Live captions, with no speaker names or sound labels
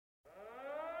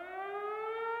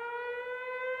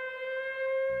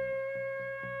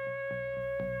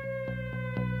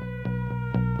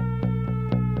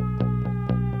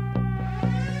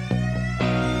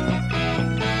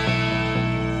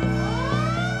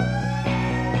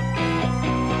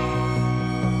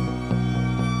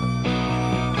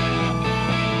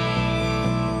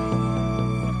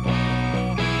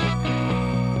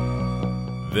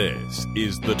This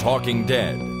is The Talking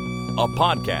Dead, a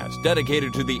podcast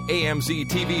dedicated to the AMC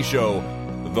TV show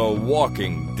The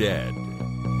Walking Dead.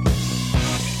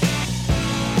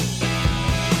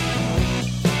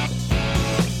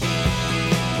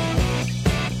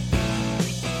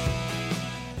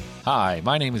 Hi,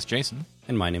 my name is Jason.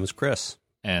 And my name is Chris.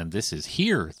 And this is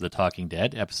Here, The Talking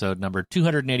Dead, episode number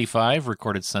 285,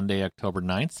 recorded Sunday, October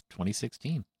 9th,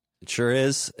 2016. It sure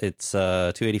is. It's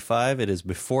 285. It is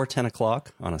before 10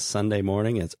 o'clock on a Sunday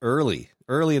morning. It's early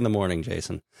in the morning,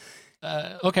 Jason.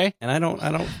 Okay. And I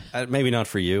don't, maybe not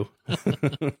for you,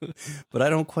 but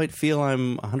I don't quite feel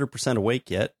I'm 100%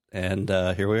 awake yet. And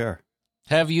here we are.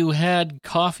 Have you had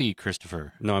coffee,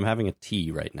 Christopher? No, I'm having a tea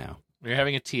right now. You're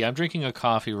having a tea. I'm drinking a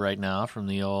coffee right now from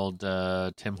the old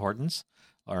Tim Hortons,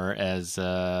 or as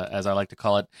I like to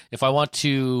call it. If I want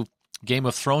to Game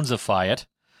of Thronesify it,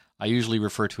 I usually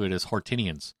refer to it as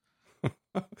Hortinians.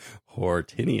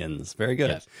 Hortinians. Very good.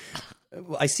 Yes.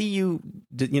 I see you,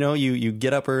 you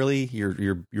get up early.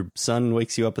 Your son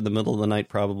wakes you up in the middle of the night,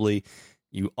 probably.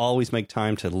 You always make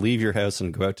time to leave your house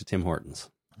and go out to Tim Hortons.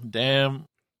 Damn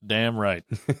right.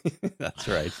 That's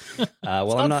right.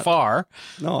 Well, I'm not far.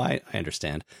 No, I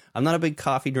understand. I'm not a big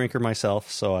coffee drinker myself,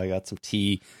 so I got some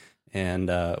tea,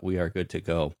 and we are good to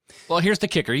go. Well, here's the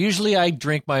kicker. Usually I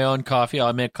drink my own coffee.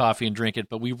 I'll make coffee and drink it,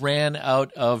 but we ran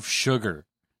out of sugar.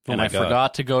 And I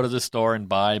forgot to go to the store and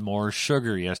buy more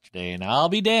sugar yesterday, and I'll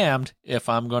be damned if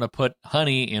I'm going to put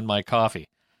honey in my coffee.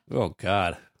 Oh,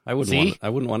 God. I wouldn't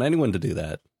want anyone to do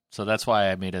that. So that's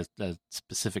why I made a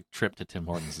specific trip to Tim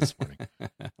Hortons this morning.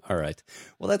 All right.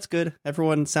 Well, that's good.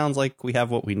 Everyone sounds like we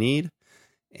have what we need,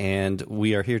 and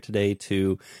we are here today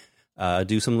to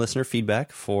do some listener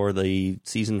feedback for the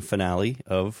season finale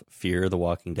of Fear the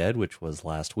Walking Dead, which was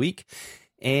last week.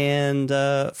 And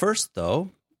first,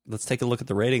 though, let's take a look at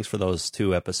the ratings for those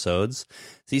two episodes.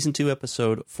 Season 2,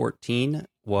 episode 14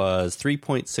 was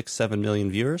 3.67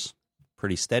 million viewers.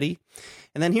 Pretty steady.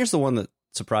 And then here's the one that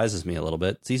surprises me a little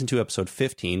bit. Season 2, episode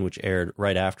 15, which aired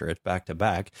right after it, back to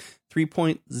back,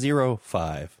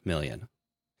 3.05 million.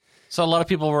 So a lot of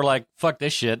people were like, fuck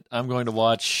this shit. I'm going to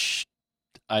watch,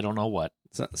 I don't know what.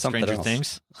 Stranger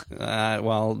Things?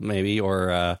 Well, maybe.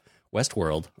 Or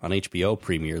Westworld on HBO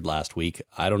premiered last week.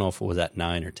 I don't know if it was at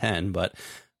 9 or 10, but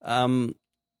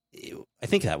I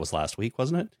think that was last week,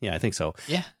 wasn't it? Yeah, I think so.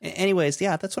 Yeah. Anyways,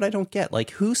 yeah, that's what I don't get. Like,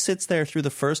 who sits there through the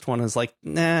first one and is like,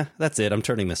 nah, that's it. I'm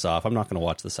turning this off. I'm not going to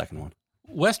watch the second one.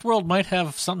 Westworld might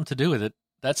have something to do with it.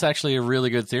 That's actually a really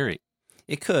good theory.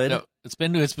 It could. No, they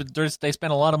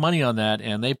spent a lot of money on that,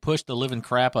 and they pushed the living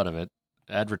crap out of it,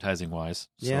 advertising-wise.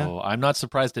 Yeah. So I'm not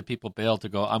surprised that people bailed to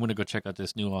go, I'm going to go check out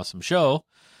this new awesome show.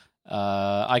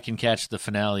 I can catch the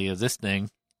finale of this thing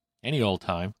any old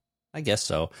time. I guess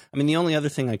so. I mean, the only other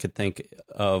thing I could think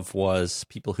of was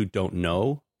people who don't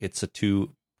know it's a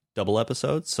 2 double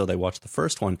episodes, so they watch the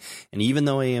first one. And even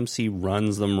though AMC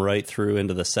runs them right through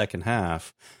into the second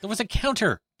half, there was a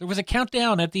counter. There was a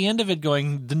countdown at the end of it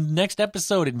going, the next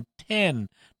episode in 10,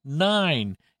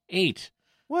 9, 8.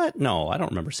 What? No, I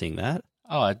don't remember seeing that.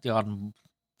 Oh, on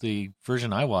the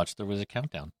version I watched, there was a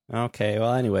countdown. Okay,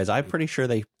 well, anyways, I'm pretty sure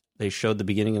they showed the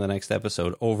beginning of the next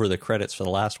episode over the credits for the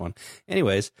last one.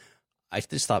 Anyways, I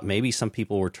just thought maybe some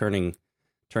people were turning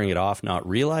it off, not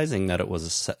realizing that it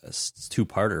was a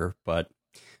two-parter, but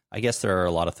I guess there are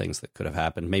a lot of things that could have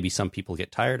happened. Maybe some people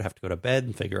get tired, have to go to bed,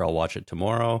 and figure I'll watch it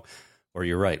tomorrow. Or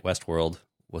you're right, Westworld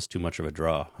was too much of a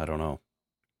draw. I don't know.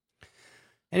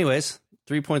 Anyways,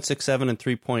 3.67 and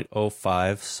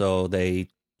 3.05, so they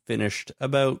finished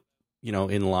about,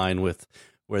 in line with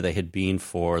where they had been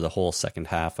for the whole second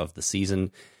half of the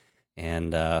season.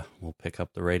 And we'll pick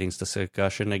up the ratings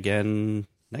discussion again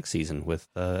next season with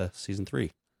season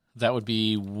 3. That would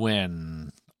be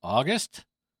when? August?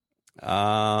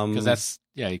 Because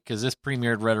this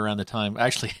premiered right around the time.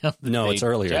 Actually, no, it's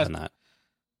earlier than that.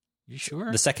 You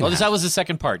sure? The second. half. That was the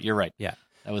second part. You're right. Yeah,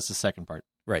 that was the second part.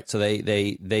 Right. So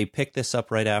they picked this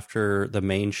up right after the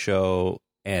main show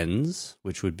ends,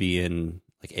 which would be in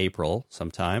like April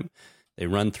sometime. They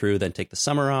run through, then take the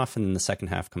summer off, and then the second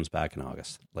half comes back in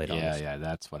August, late August. Yeah,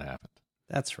 that's what happened.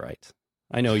 That's right.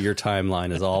 I know your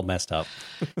timeline is all messed up.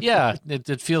 Yeah,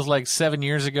 it feels like 7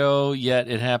 years ago, yet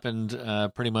it happened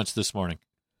pretty much this morning.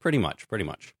 Pretty much.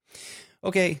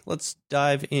 Okay, let's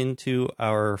dive into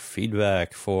our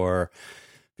feedback for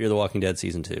Fear the Walking Dead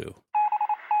Season 2.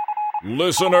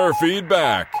 Listener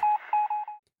feedback.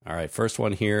 All right, first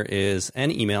one here is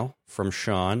an email from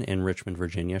Sean in Richmond,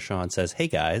 Virginia. Sean says, "Hey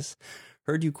guys,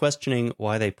 heard you questioning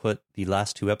why they put the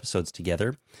last 2 episodes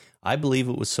together. I believe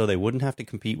it was so they wouldn't have to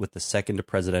compete with the second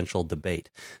presidential debate.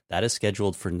 That is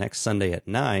scheduled for next Sunday at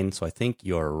 9, so I think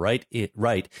you're right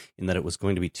in that it was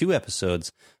going to be 2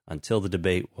 episodes until the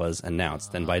debate was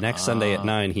announced. And by next Sunday at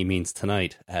 9, he means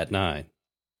tonight at 9.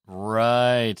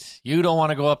 Right. You don't want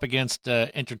to go up against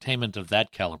entertainment of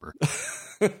that caliber.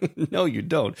 No, you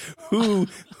don't.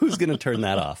 Who's going to turn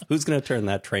that off? Who's going to turn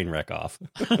that train wreck off?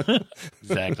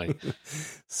 Exactly.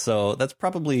 So that's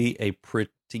probably a pretty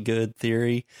good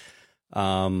theory.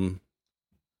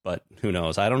 But who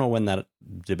knows? I don't know when that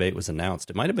debate was announced.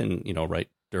 It might have been, right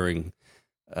during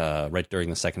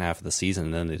the second half of the season.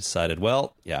 And then they decided,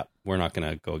 well, yeah, we're not going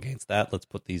to go against that. Let's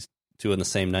put these 2 on the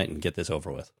same night and get this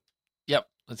over with. Yep.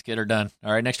 Let's get her done.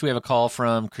 All right. Next, we have a call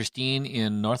from Christine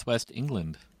in Northwest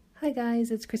England. Hi guys,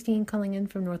 it's Christine calling in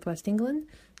from Northwest England.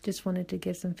 Just wanted to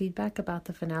give some feedback about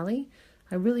the finale.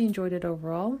 I really enjoyed it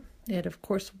overall. It of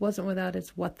course wasn't without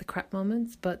its what the crap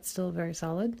moments, but still very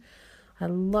solid. I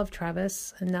love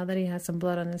Travis, and now that he has some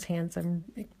blood on his hands, I'm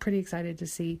pretty excited to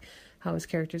see how his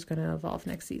character is going to evolve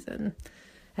next season.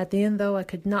 At the end, though, I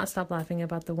could not stop laughing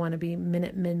about the wannabe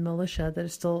Minutemen militia that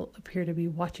still appear to be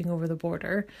watching over the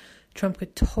border. Trump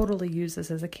could totally use this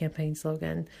as a campaign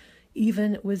slogan.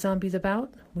 Even with zombies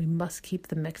about, we must keep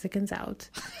the Mexicans out.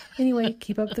 Anyway,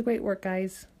 keep up the great work,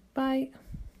 guys. Bye.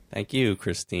 Thank you,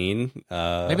 Christine.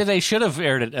 Maybe they should have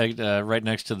aired it right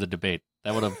next to the debate.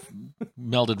 That would have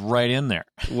melded right in there.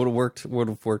 Would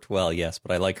have worked well, yes.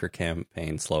 But I like her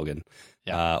campaign slogan.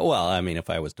 Yeah. If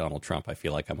I was Donald Trump, I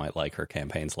feel like I might like her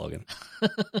campaign slogan.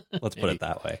 Let's put it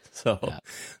that way. So, yeah.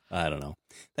 I don't know.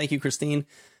 Thank you, Christine.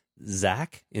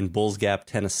 Zach in Bulls Gap,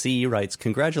 Tennessee writes,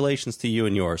 congratulations to you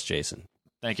and yours, Jason.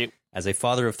 Thank you. As a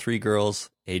father of 3 girls,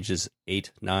 ages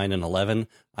 8, 9, and 11,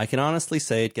 I can honestly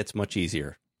say it gets much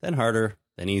easier. Then harder,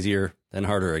 then easier, then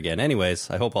harder again.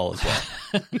 Anyways, I hope all is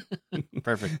well.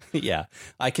 Perfect. Yeah,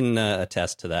 I can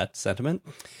attest to that sentiment.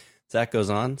 Zach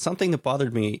goes on, something that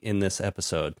bothered me in this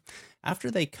episode. After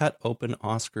they cut open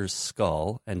Oscar's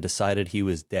skull and decided he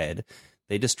was dead,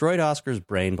 they destroyed Oscar's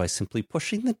brain by simply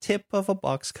pushing the tip of a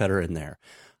box cutter in there.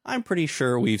 I'm pretty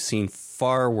sure we've seen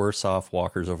far worse off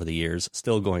walkers over the years,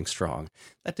 still going strong.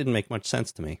 That didn't make much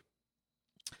sense to me.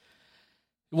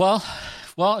 Well,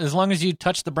 as long as you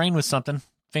touch the brain with something,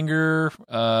 finger,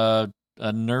 a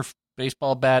Nerf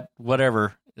baseball bat,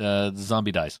 whatever, the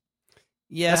zombie dies.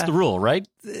 Yeah. That's the rule, right?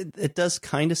 It does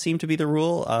kind of seem to be the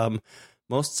rule.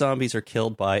 Most zombies are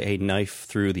killed by a knife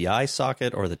through the eye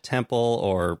socket or the temple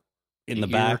or in the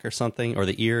back or something, or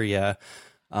the ear, yeah.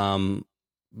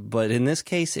 But in this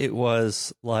case, it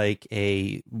was like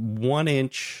a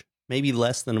 1-inch, maybe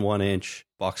less than 1-inch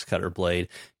box cutter blade,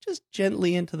 just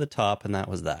gently into the top, and that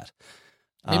was that.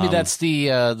 Maybe that's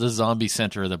the zombie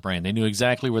center of the brain. They knew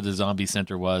exactly where the zombie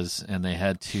center was, and they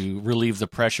had to relieve the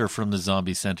pressure from the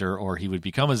zombie center, or he would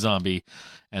become a zombie.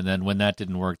 And then when that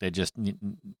didn't work, they just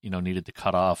needed to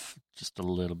cut off just a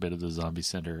little bit of the zombie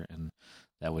center, and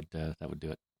that would do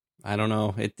it. I don't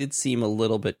know. It did seem a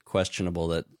little bit questionable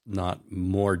that not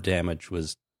more damage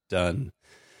was done.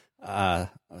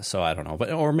 So I don't know.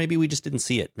 Or maybe we just didn't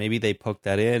see it. Maybe they poked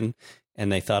that in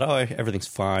and they thought, oh, everything's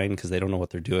fine because they don't know what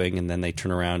they're doing. And then they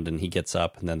turn around and he gets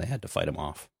up and then they had to fight him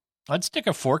off. I'd stick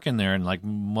a fork in there and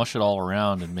mush it all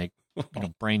around and make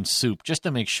brain soup just to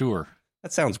make sure.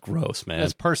 That sounds gross, man.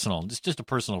 It's personal. It's just a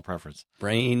personal preference.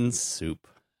 Brain soup.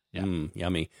 Yeah.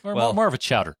 Yummy. Or more of a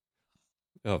chowder.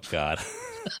 Oh, God.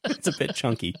 It's a bit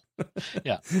chunky.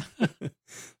 Yeah.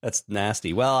 That's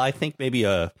nasty. Well, I think maybe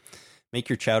make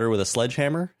your chowder with a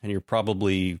sledgehammer, and you're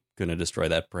probably going to destroy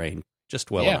that brain just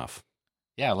well enough.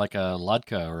 Yeah, like a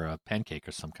latke or a pancake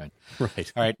or some kind.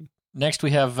 Right. All right. Next,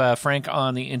 we have Frank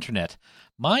on the internet.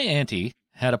 My auntie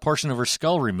had a portion of her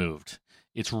skull removed.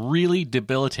 It's really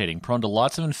debilitating, prone to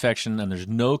lots of infection, and there's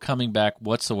no coming back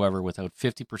whatsoever without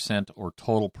 50% or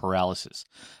total paralysis.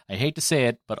 I hate to say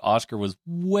it, but Oscar was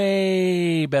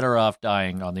way better off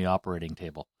dying on the operating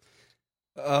table.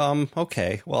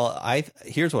 Okay. Well,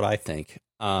 here's what I think.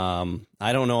 I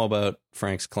don't know about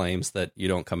Frank's claims that you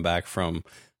don't come back from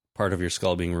part of your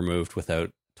skull being removed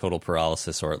without total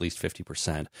paralysis or at least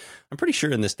 50%. I'm pretty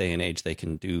sure in this day and age they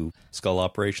can do skull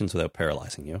operations without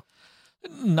paralyzing you.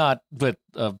 Not with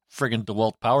a friggin'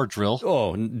 DeWalt power drill.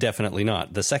 Oh, definitely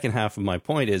not. The second half of my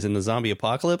point is in the zombie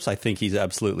apocalypse, I think he's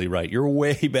absolutely right. You're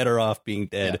way better off being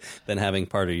dead than having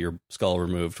part of your skull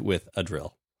removed with a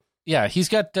drill. Yeah, he's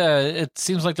got, it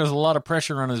seems like there's a lot of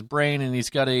pressure on his brain, and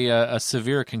he's got a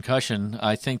severe concussion.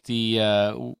 I think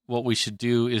what we should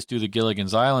do is do the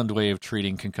Gilligan's Island way of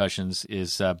treating concussions,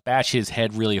 is bash his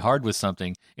head really hard with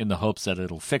something in the hopes that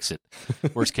it'll fix it.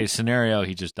 Worst case scenario,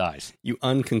 he just dies. You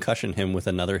unconcussion him with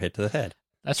another hit to the head.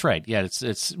 That's right. Yeah,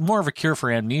 it's more of a cure for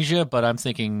amnesia, but I'm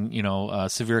thinking,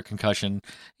 severe concussion,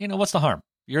 what's the harm?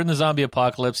 You're in the zombie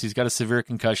apocalypse. He's got a severe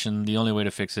concussion. The only way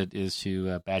to fix it is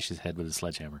to bash his head with a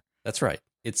sledgehammer. That's right.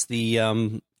 It's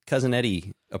the Cousin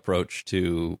Eddie approach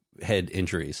to head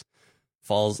injuries.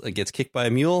 Gets kicked by a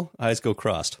mule, eyes go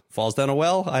crossed. Falls down a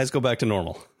well, eyes go back to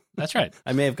normal. That's right.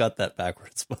 I may have got that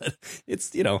backwards, but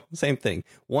it's, same thing.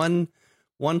 One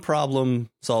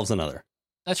problem solves another.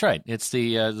 That's right. It's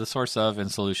the source of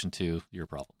and solution to your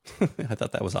problem. I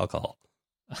thought that was alcohol.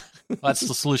 That's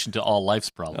the solution to all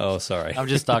life's problems. Oh, sorry. I'm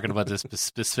just talking about this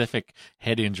specific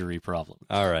head injury problem.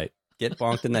 All right. Get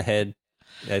bonked in the head.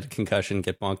 Head concussion,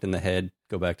 get bonked in the head,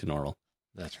 go back to normal.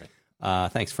 That's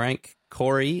right. Thanks, Frank.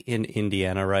 Corey in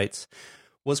Indiana writes,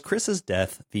 was Chris's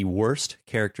death the worst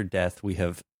character death we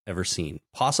have ever seen,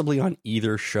 possibly on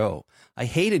either show? I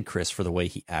hated Chris for the way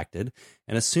he acted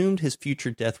and assumed his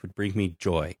future death would bring me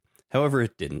joy. However,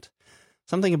 it didn't.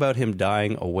 Something about him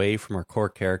dying away from our core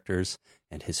characters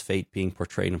and his fate being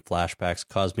portrayed in flashbacks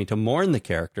caused me to mourn the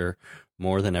character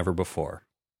more than ever before.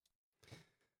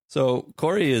 So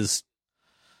Corey is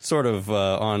sort of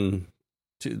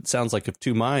sounds like of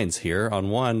two minds here. On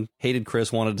one, hated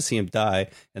Chris, wanted to see him die,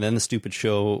 and then the stupid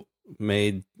show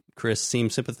made Chris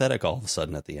seem sympathetic all of a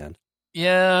sudden at the end.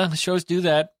 Yeah, shows do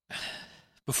that.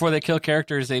 Before they kill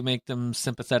characters, they make them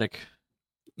sympathetic.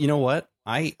 You know what?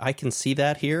 I can see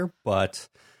that here, but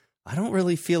I don't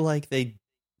really feel like they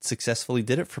successfully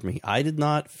did it for me. I did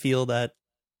not feel that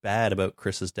bad about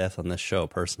Chris's death on this show,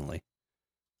 personally.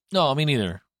 No, me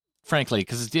neither, frankly,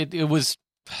 because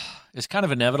it's kind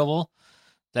of inevitable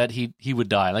that he would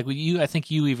die. Like I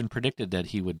think you even predicted that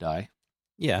he would die.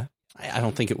 Yeah, I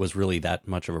don't think it was really that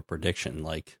much of a prediction.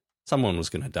 Like, someone was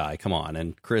going to die. Come on,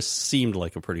 and Chris seemed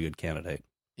like a pretty good candidate.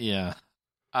 Yeah,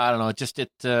 I don't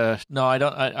know. No, I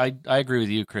don't. I agree with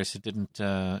you, Chris. It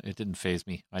didn't faze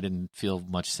me. I didn't feel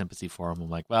much sympathy for him. I'm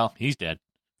like, well, he's dead.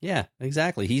 Yeah,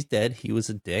 exactly. He's dead. He was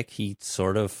a dick. He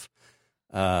sort of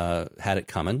had it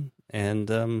coming.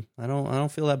 And I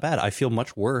don't feel that bad. I feel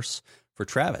much worse for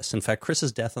Travis. In fact,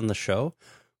 Chris's death on the show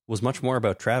was much more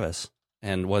about Travis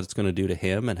and what it's going to do to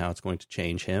him and how it's going to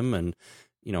change him and,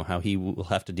 how he will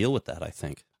have to deal with that, I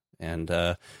think. And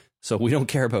so we don't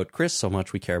care about Chris so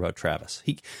much. We care about Travis.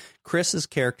 Chris's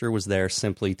character was there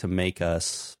simply to make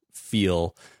us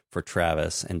feel for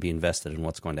Travis and be invested in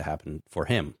what's going to happen for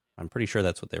him. I'm pretty sure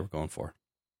that's what they were going for.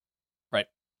 Right.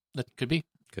 That could be.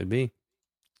 Could be.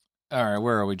 All right,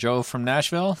 where are we? Joe from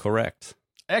Nashville? Correct.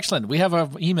 Excellent. We have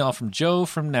an email from Joe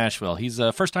from Nashville. He's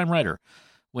a first-time writer.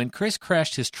 When Chris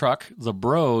crashed his truck, the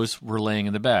bros were laying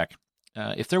in the back.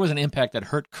 If there was an impact that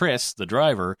hurt Chris, the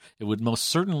driver, it would most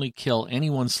certainly kill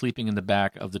anyone sleeping in the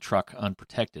back of the truck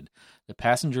unprotected. The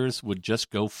passengers would just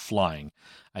go flying.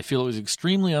 I feel it was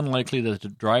extremely unlikely that the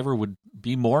driver would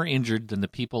be more injured than the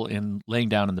people laying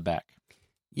down in the back.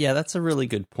 Yeah, that's a really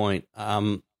good point.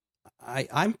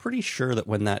 I'm pretty sure that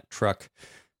when that truck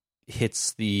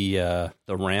hits the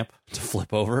ramp to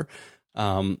flip over,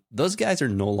 those guys are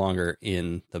no longer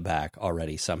in the back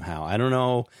already somehow. I don't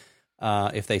know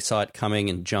if they saw it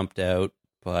coming and jumped out,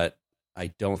 but I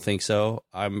don't think so.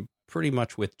 I'm pretty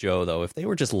much with Joe, though. If they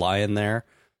were just lying there,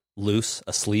 loose,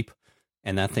 asleep,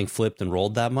 and that thing flipped and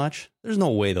rolled that much, there's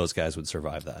no way those guys would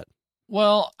survive that.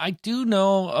 Well, I do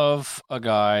know of a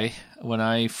guy when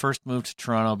I first moved to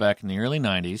Toronto back in the early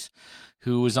 90s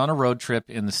who was on a road trip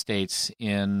in the States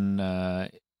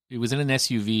it was in an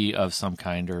SUV of some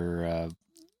kind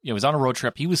it was on a road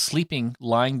trip. He was sleeping,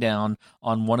 lying down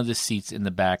on one of the seats in the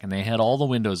back, and they had all the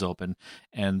windows open,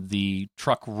 and the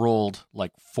truck rolled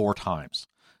like 4 times.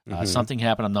 Something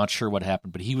happened. I'm not sure what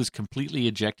happened, but he was completely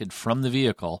ejected from the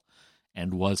vehicle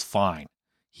and was fine.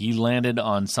 He landed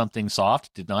on something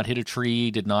soft, did not hit a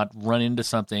tree, did not run into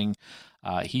something.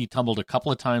 He tumbled a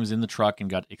couple of times in the truck and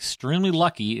got extremely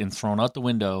lucky and thrown out the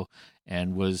window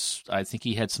and I think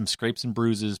he had some scrapes and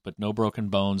bruises, but no broken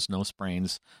bones, no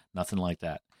sprains, nothing like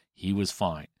that. He was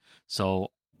fine.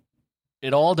 So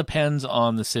it all depends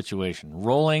on the situation.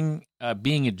 Rolling,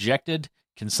 being ejected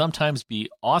can sometimes be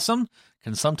awesome,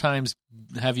 can sometimes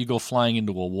have you go flying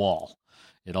into a wall.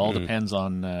 It all depends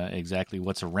on exactly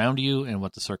what's around you and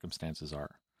what the circumstances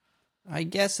are. I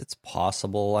guess it's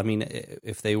possible. I mean,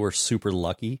 if they were super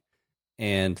lucky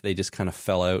and they just kind of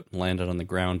fell out and landed on the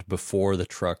ground before the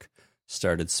truck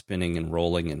started spinning and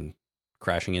rolling and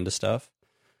crashing into stuff,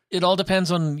 It all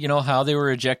depends on, how they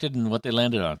were ejected and what they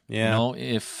landed on. Yeah.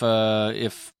 If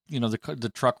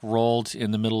the truck rolled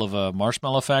in the middle of a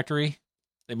marshmallow factory,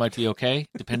 they might be okay,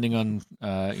 depending on,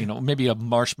 maybe a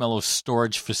marshmallow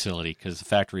storage facility, because the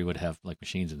factory would have like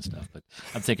machines and stuff. But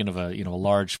I'm thinking of a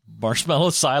large marshmallow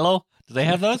silo. Do they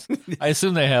have those? I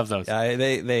assume they have those.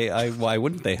 Why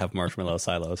wouldn't they have marshmallow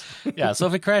silos? Yeah, so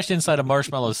if it crashed inside a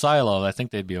marshmallow silo, I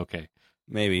think they'd be okay.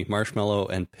 Maybe marshmallow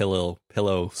and pillow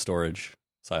storage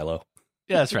silo.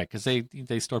 Yeah, that's right, because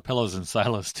they store pillows in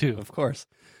silos too. Of course.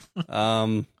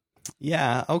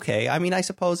 Yeah, okay. I mean, I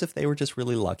suppose if they were just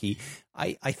really lucky,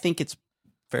 I think it's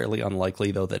fairly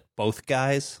unlikely, though, that both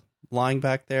guys lying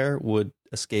back there would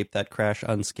escape that crash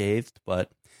unscathed,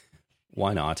 but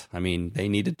why not? I mean, they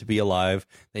needed to be alive.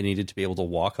 They needed to be able to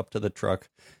walk up to the truck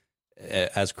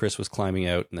as Chris was climbing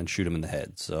out and then shoot him in the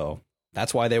head. So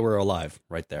that's why they were alive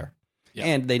right there. Yeah.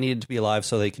 And they needed to be alive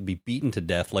so they could be beaten to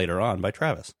death later on by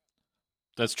Travis.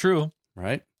 That's true.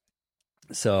 Right?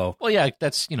 So, well, yeah,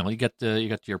 that's you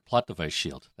got your plot device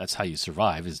shield. That's how you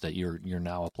survive. Is that you're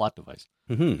now a plot device.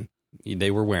 Mm-hmm.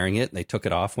 They were wearing it. They took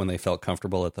it off when they felt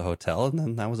comfortable at the hotel, and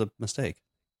then that was a mistake.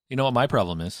 You know what my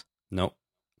problem is? Nope.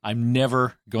 I'm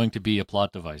never going to be a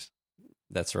plot device.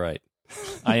 That's right.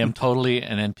 I am totally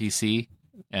an NPC,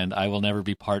 and I will never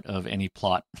be part of any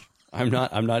plot. I'm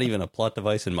not even a plot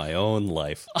device in my own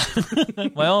life.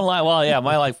 My own life? Well, yeah,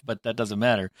 my life, but that doesn't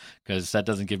matter because that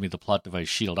doesn't give me the plot device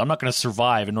shield. I'm not going to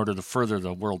survive in order to further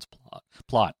the world's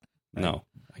plot. Right? No,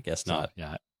 I guess not. So,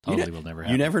 yeah, totally will never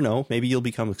happen. You never know. Maybe you'll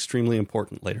become extremely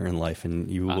important later in life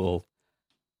and you will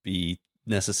be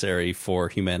necessary for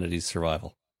humanity's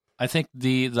survival. I think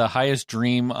the highest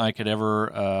dream I could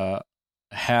ever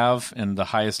have and the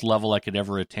highest level I could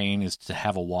ever attain is to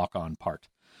have a walk-on part.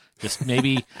 Just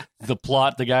maybe the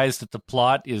guys that the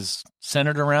plot is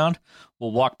centered around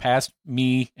will walk past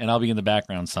me and I'll be in the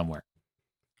background somewhere.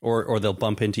 Or they'll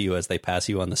bump into you as they pass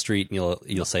you on the street and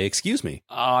you'll say, "Excuse me."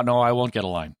 No, I won't get a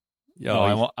line.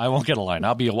 I won't get a line.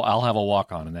 I'll have a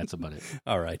walk on and that's about it.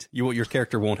 All right. Your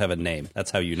character won't have a name. That's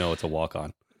how you know it's a walk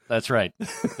on. That's right.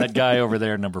 That guy over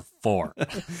there, number 4.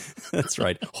 That's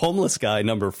right. Homeless guy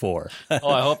number 4.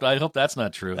 I hope that's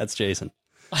not true. That's Jason.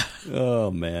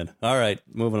 Oh, man. All right,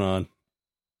 moving on.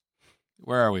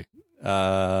 Where are we?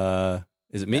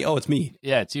 Is it me? Oh, it's me.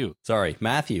 Yeah, it's you. Sorry,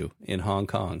 Matthew in Hong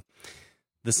Kong.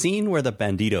 The scene where the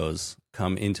banditos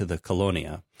come into the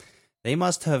colonia, they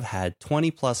must have had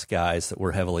 20-plus guys that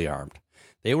were heavily armed.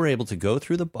 They were able to go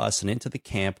through the bus and into the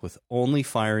camp with only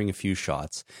firing a few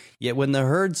shots. Yet when the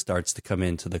herd starts to come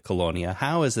into the colonia,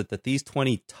 how is it that these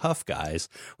 20 tough guys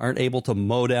aren't able to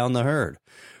mow down the herd?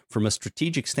 From a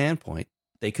strategic standpoint,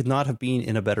 they could not have been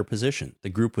in a better position. The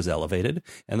group was elevated,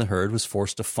 and the herd was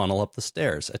forced to funnel up the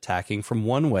stairs, attacking from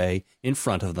one way in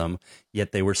front of them,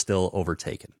 yet they were still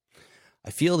overtaken.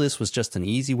 I feel this was just an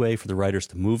easy way for the writers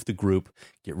to move the group,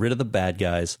 get rid of the bad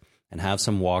guys, and have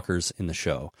some walkers in the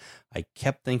show. I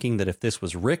kept thinking that if this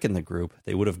was Rick in the group,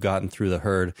 they would have gotten through the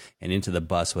herd and into the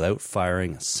bus without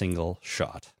firing a single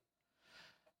shot.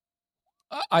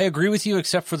 I agree with you,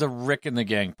 except for the Rick and the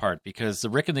gang part, because the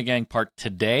Rick and the gang part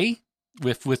today,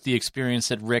 with the experience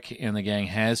that Rick and the gang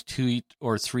has 2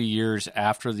 or 3 years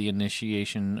after the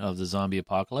initiation of the zombie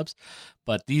apocalypse,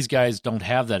 but these guys don't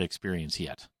have that experience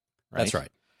yet. Right? That's right.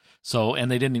 So,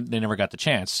 and they never got the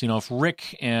chance. If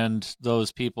Rick and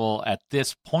those people at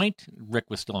this point, Rick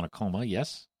was still in a coma,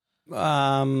 yes?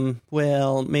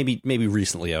 Well, maybe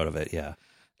recently out of it, yeah.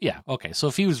 Yeah, okay. So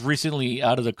if he was recently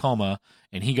out of the coma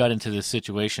and he got into this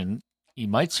situation, he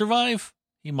might survive,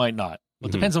 he might not. Well,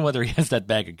 it depends on whether he has that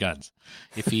bag of guns.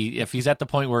 If he's at the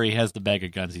point where he has the bag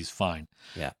of guns, he's fine.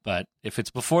 Yeah. But if it's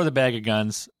before the bag of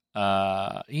guns,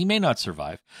 he may not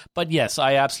survive. But yes,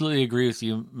 I absolutely agree with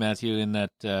you, Matthew, in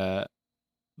that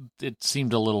it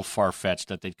seemed a little far-fetched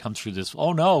that they'd come through this.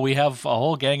 Oh no, we have a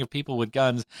whole gang of people with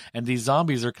guns, and these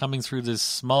zombies are coming through this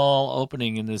small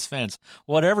opening in this fence.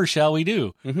 Whatever shall we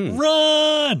do? Mm-hmm.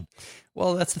 Run!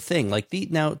 Well, that's the thing.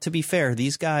 Now, to be fair,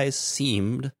 these guys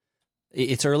seemed.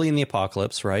 It's early in the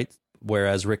apocalypse, right?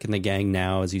 Whereas Rick and the gang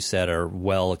now, as you said, are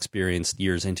well experienced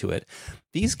years into it.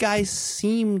 These guys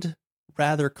seemed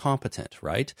rather competent,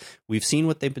 right? We've seen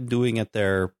what they've been doing at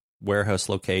their warehouse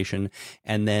location,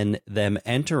 and then them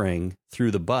entering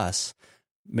through the bus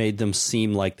made them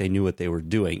seem like they knew what they were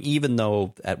doing, even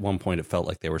though at one point it felt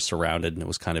like they were surrounded and it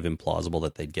was kind of implausible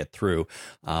that they'd get through.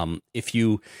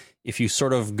 If you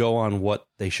sort of go on what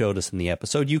they showed us in the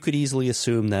episode, you could easily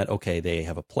assume that, okay, they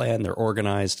have a plan, they're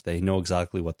organized, they know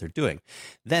exactly what they're doing.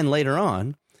 Then later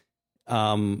on,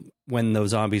 when those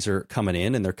zombies are coming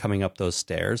in and they're coming up those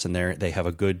stairs and they have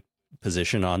a good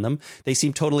position on them, they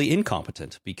seem totally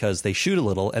incompetent because they shoot a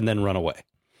little and then run away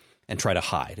and try to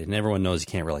hide. And everyone knows you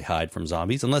can't really hide from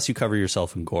zombies unless you cover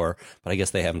yourself in gore. But I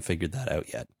guess they haven't figured that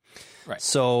out yet. Right.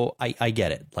 So I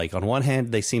get it. Like, on one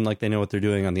hand, they seem like they know what they're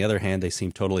doing. On the other hand, they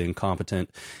seem totally incompetent.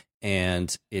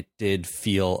 And it did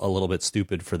feel a little bit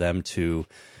stupid for them to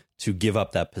give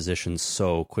up that position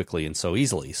so quickly and so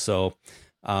easily. So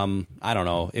I don't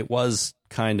know. It was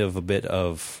kind of a bit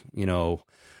of,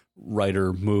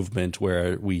 writer movement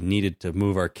where we needed to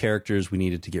move our characters. We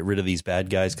needed to get rid of these bad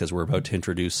guys because we're about to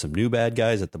introduce some new bad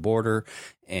guys at the border.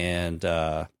 And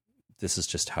this is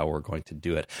just how we're going to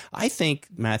do it. I think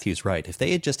Matthew's right. If they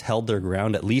had just held their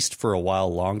ground, at least for a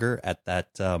while longer at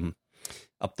that,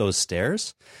 up those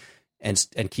stairs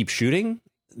and keep shooting,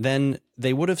 then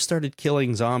they would have started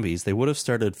killing zombies. They would have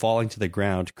started falling to the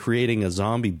ground, creating a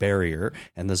zombie barrier,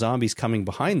 and the zombies coming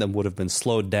behind them would have been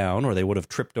slowed down, or they would have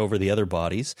tripped over the other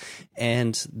bodies,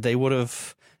 and they would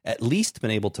have at least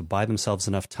been able to buy themselves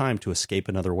enough time to escape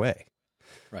another way.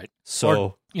 Right.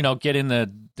 So, or, get in the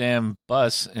damn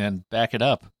bus and back it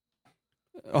up.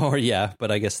 Oh, yeah, but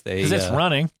I guess they... Because it's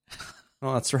running.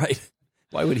 Oh, that's right.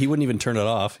 Why would he wouldn't even turn it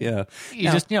off? Yeah,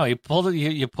 you pull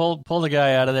the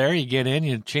guy out of there. You get in,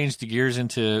 you change the gears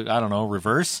into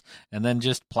reverse, and then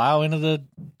just plow into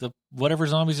the whatever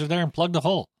zombies are there and plug the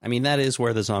hole. I mean, that is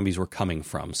where the zombies were coming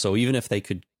from. So even if they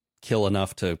could kill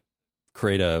enough to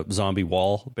create a zombie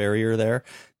wall barrier there,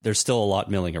 there's still a lot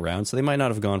milling around. So they might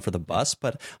not have gone for the bus,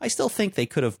 but I still think they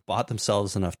could have bought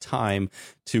themselves enough time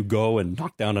to go and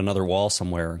knock down another wall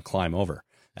somewhere and climb over.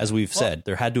 As we've said,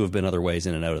 there had to have been other ways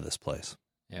in and out of this place.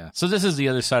 Yeah. So this is the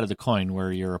other side of the coin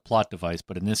where you're a plot device,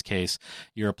 but in this case,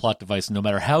 you're a plot device. No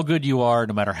matter how good you are,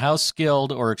 no matter how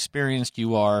skilled or experienced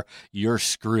you are, you're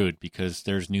screwed because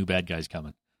there's new bad guys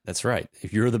coming. That's right.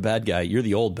 If you're the bad guy, you're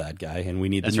the old bad guy, and we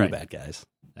need the new bad guys.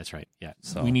 That's right. Yeah.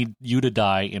 So we need you to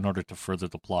die in order to further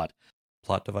the plot.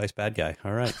 Plot device bad guy.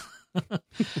 All right.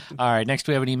 All right. Next,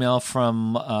 we have an email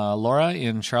from Laura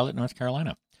in Charlotte, North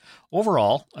Carolina.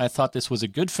 Overall, I thought this was a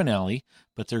good finale,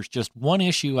 but there's just one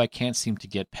issue I can't seem to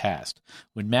get past.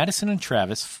 When Madison and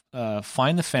Travis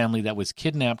find the family that was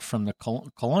kidnapped from the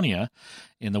Colonia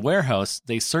in the warehouse,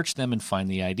 they search them and find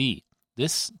the ID.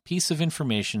 This piece of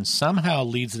information somehow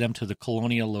leads them to the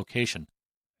Colonia location.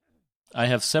 I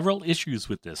have several issues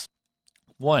with this.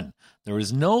 One, there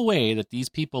is no way that these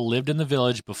people lived in the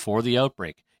village before the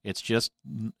outbreak. It's just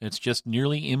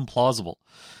nearly implausible.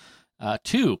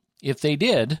 Two, if they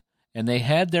did, and they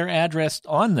had their address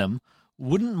on them,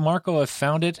 wouldn't Marco have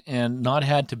found it and not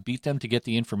had to beat them to get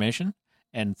the information?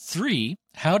 And three,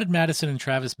 how did Madison and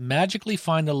Travis magically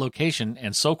find the location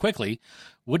and so quickly?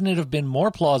 Wouldn't it have been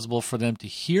more plausible for them to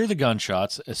hear the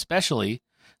gunshots, especially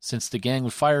since the gang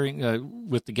was firing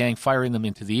with the gang firing them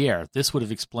into the air? This would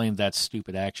have explained that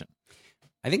stupid action.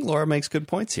 I think Laura makes good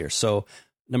points here. So,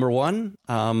 number one,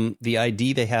 the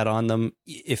ID they had on them,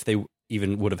 if they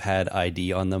even would have had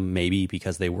ID on them, maybe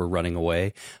because they were running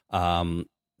away.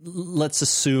 Let's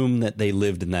assume that they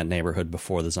lived in that neighborhood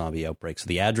before the zombie outbreak. So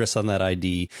the address on that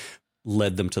ID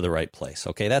led them to the right place.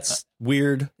 Okay, that's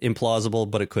weird,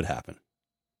 implausible, but it could happen.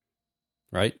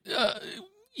 Right?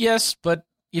 Yes, but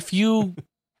if you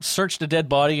searched a dead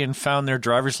body and found their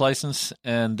driver's license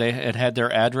and they had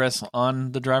their address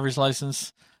on the driver's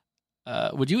license,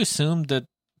 would you assume that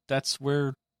that's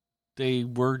where they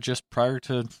were just prior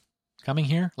to coming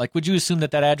here? Like, would you assume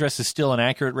that address is still an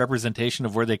accurate representation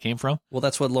of where they came from? Well,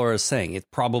 that's what Laura's saying. It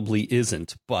probably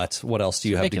isn't, but what else do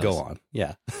you have to go on?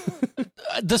 Yeah.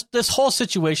 This whole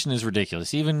situation is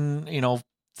ridiculous. Even,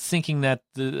 thinking that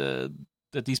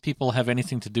that these people have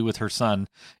anything to do with her son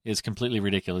is completely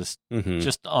ridiculous. Mm-hmm.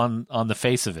 Just on the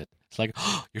face of it. It's like,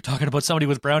 oh, you're talking about somebody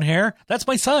with brown hair? That's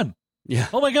my son. Yeah.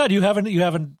 Oh my God, you have an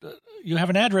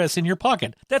address in your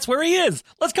pocket. That's where he is.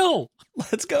 Let's go.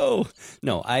 Let's go.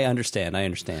 No, I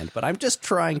understand. But I'm just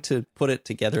trying to put it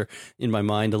together in my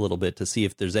mind a little bit to see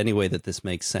if there's any way that this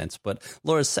makes sense. But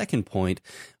Laura's second point,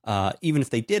 even if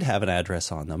they did have an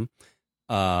address on them,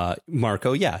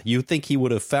 Marco, yeah, you think he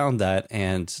would have found that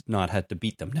and not had to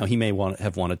beat them. Now, he may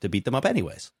have wanted to beat them up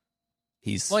anyways.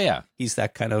 He's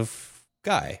that kind of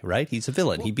guy, right? He's a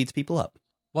villain. He beats people up.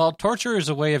 Well, torture is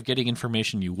a way of getting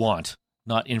information you want,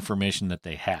 not information that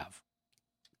they have.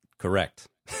 Correct.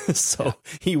 So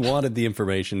he wanted the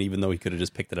information, even though he could have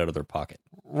just picked it out of their pocket.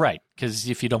 Right, because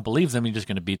if you don't believe them, you're just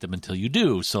going to beat them until you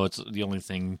do. So it's the only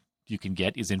thing you can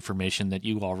get is information that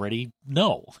you already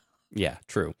know. Yeah,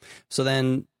 true. So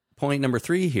then point number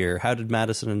 3 here, how did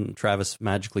Madison and Travis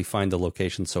magically find the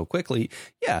location so quickly?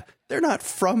 Yeah, they're not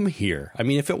from here. I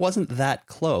mean, if it wasn't that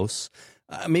close,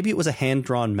 Maybe it was a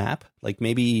hand-drawn map. Like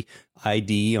maybe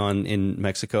ID in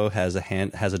Mexico has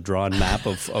a drawn map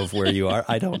of where you are.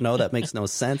 I don't know. That makes no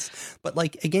sense. But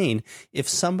like, again, if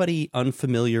somebody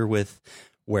unfamiliar with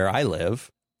where I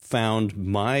live found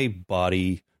my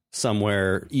body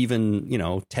somewhere even,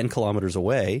 10 kilometers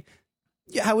away,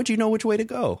 how would you know which way to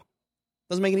go?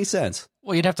 Doesn't make any sense.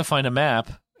 Well, you'd have to find a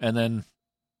map and then,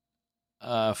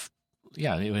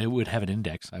 it would have an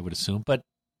index, I would assume. But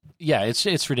yeah,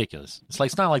 it's ridiculous.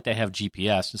 It's not like they have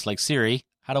GPS. It's like, Siri,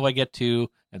 how do I get to,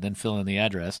 and then fill in the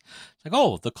address. It's like,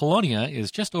 oh, the Colonia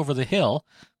is just over the hill.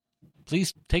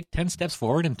 Please take 10 steps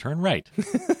forward and turn right.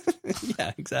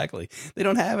 Yeah, exactly. They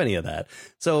don't have any of that.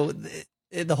 So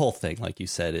the whole thing, like you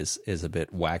said, is a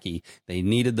bit wacky. They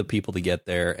needed the people to get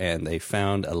there, and they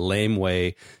found a lame,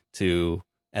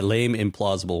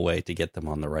 implausible way to get them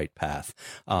on the right path.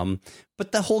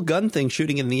 But the whole gun thing,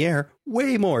 shooting in the air,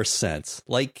 way more sense.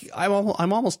 Like, I'm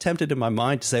almost tempted in my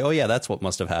mind to say, oh yeah, that's what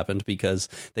must have happened, because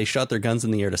they shot their guns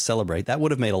in the air to celebrate. That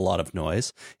would have made a lot of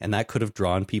noise, and that could have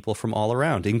drawn people from all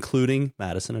around, including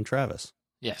Madison and Travis.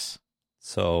 Yes.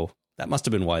 So that must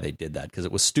have been why they did that, because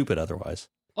it was stupid otherwise.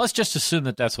 Let's just assume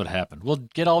that that's what happened. We'll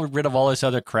get rid of all this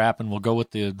other crap, and we'll go with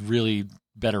the really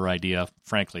better idea,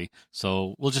 frankly.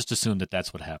 So we'll just assume that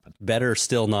that's what happened. Better,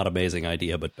 still not amazing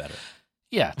idea, but better.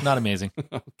 Yeah, not amazing.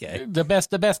 Okay. The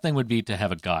best thing would be to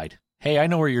have a guide. Hey, I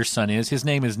know where your son is. His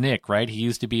name is Nick, right? He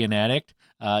used to be an addict.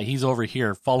 He's over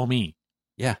here. Follow me.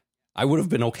 Yeah, I would have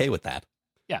been okay with that.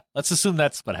 Yeah, let's assume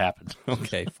that's what happened.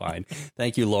 Okay, fine.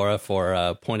 Thank you, Laura,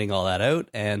 for pointing all that out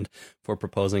and for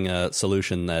proposing a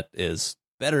solution that is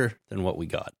better than what we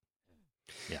got.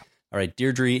 Yeah. All right,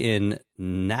 Deirdre in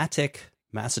Natick,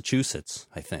 Massachusetts,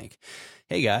 I think.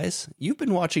 Hey, guys, you've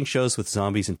been watching shows with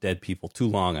zombies and dead people too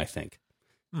long, I think.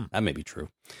 That may be true.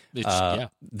 Yeah.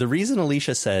 The reason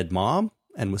Alicia said Mom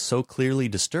and was so clearly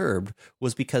disturbed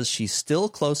was because she's still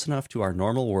close enough to our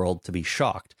normal world to be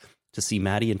shocked to see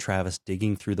Maddie and Travis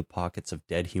digging through the pockets of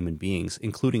dead human beings,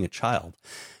 including a child.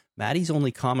 Maddie's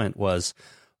only comment was,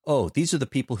 oh, these are the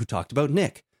people who talked about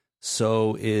Nick.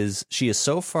 She is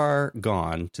so far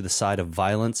gone to the side of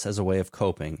violence as a way of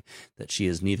coping that she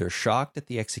is neither shocked at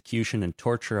the execution and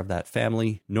torture of that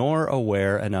family nor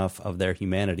aware enough of their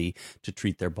humanity to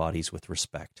treat their bodies with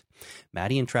respect.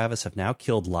 Maddie and Travis have now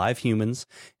killed live humans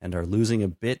and are losing a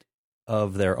bit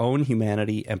of their own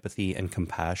humanity, empathy, and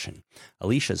compassion.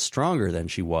 Alicia's stronger than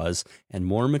she was and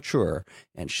more mature,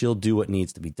 and she'll do what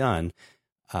needs to be done.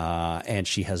 And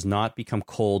she has not become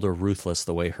cold or ruthless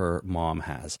the way her mom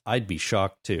has. I'd be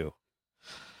shocked too.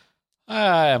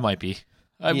 I might be.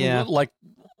 Yeah. Like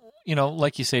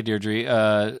you say,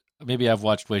 Deirdre, maybe I've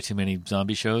watched way too many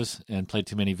zombie shows and played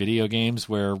too many video games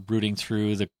where rooting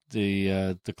through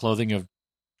the clothing of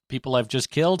people I've just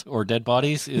killed or dead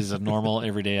bodies is a normal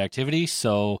everyday activity.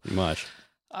 So much.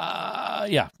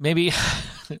 Maybe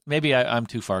I'm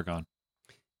too far gone.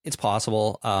 It's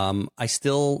possible.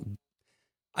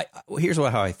 Here's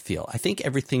how I feel. I think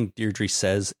everything Deirdre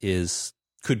says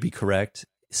could be correct,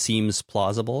 seems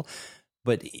plausible,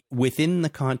 but within the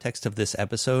context of this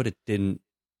episode, it didn't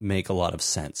make a lot of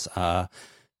sense. The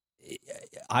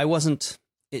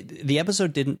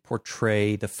episode didn't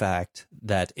portray the fact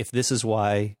that if this is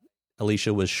why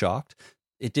Alicia was shocked,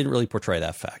 it didn't really portray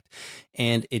that fact.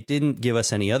 And it didn't give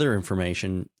us any other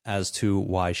information as to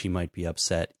why she might be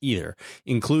upset either,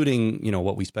 including,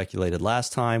 what we speculated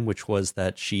last time, which was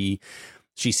that she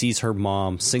sees her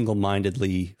mom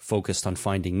single-mindedly focused on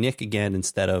finding Nick again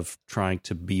instead of trying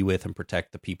to be with and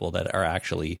protect the people that are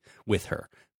actually with her,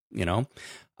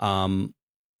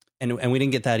 And we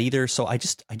didn't get that either. So I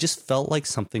just felt like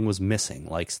something was missing.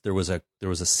 Like there was a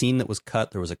scene that was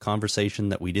cut. There was a conversation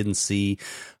that we didn't see,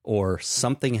 or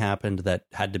something happened that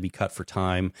had to be cut for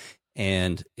time.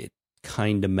 And it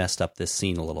kind of messed up this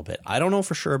scene a little bit. I don't know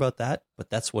for sure about that, but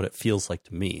that's what it feels like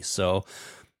to me. So,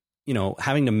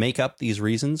 having to make up these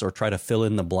reasons or try to fill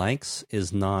in the blanks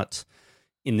is not,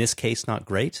 in this case, not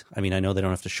great. I mean, I know they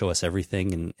don't have to show us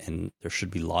everything, and there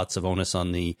should be lots of onus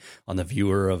on the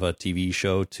viewer of a TV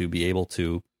show to be able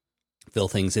to fill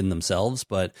things in themselves.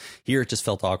 But here it just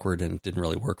felt awkward and it didn't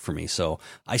really work for me. So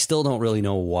I still don't really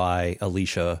know why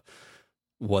Alicia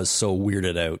was so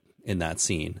weirded out in that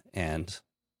scene. And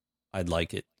I'd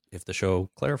like it if the show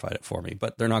clarified it for me,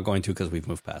 but they're not going to because we've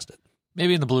moved past it.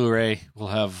 Maybe in the Blu-ray, we'll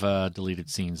have deleted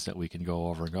scenes that we can go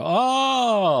over and go,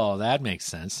 oh, that makes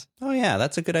sense. Oh, yeah,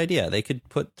 that's a good idea. They could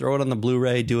throw it on the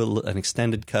Blu-ray, do an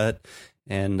extended cut,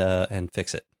 and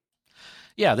fix it.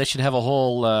 Yeah, they should have a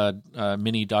whole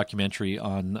mini documentary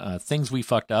on things we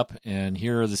fucked up, and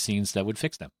here are the scenes that would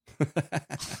fix them.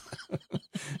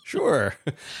 Sure. Sure.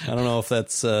 I don't know if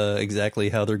that's exactly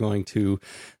how they're going to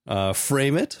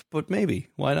frame it, but maybe.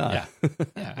 Why not? Yeah.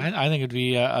 I think it'd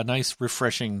be a nice,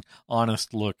 refreshing,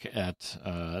 honest look at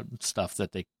stuff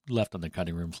that they left on the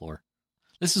cutting room floor.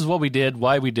 This is what we did,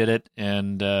 why we did it,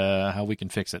 and how we can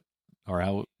fix it, or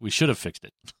how we should have fixed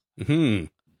it. Mm-hmm.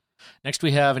 Next,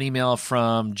 we have an email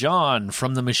from John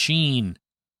from the Machine.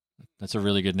 That's a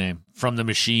really good name. From the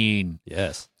Machine.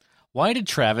 Yes. Why did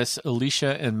Travis,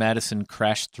 Alicia, and Madison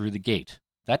crash through the gate?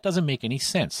 That doesn't make any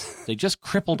sense. They just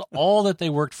crippled all that they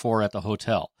worked for at the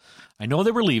hotel. I know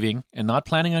they were leaving and not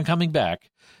planning on coming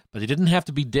back, but they didn't have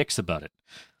to be dicks about it.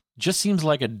 Just seems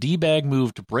like a D-bag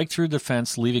move to break through the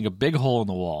fence, leaving a big hole in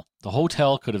the wall. The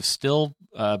hotel could have still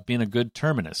been a good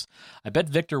terminus. I bet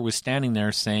Victor was standing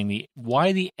there saying,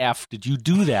 why the F did you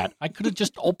do that? I could have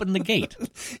just opened the gate.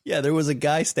 Yeah, there was a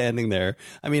guy standing there.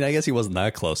 I mean, I guess he wasn't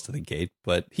that close to the gate,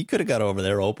 but he could have got over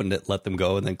there, opened it, let them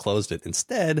go, and then closed it.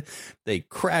 Instead, they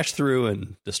crash through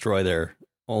and destroy their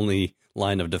only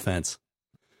line of defense.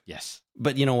 Yes.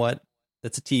 But you know what?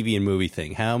 That's a TV and movie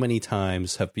thing. How many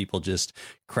times have people just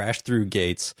crashed through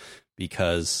gates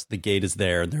because the gate is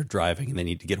there and they're driving and they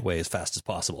need to get away as fast as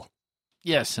possible?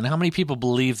 Yes, and how many people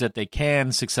believe that they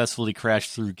can successfully crash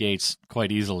through gates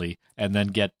quite easily and then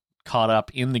get caught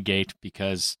up in the gate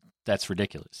because that's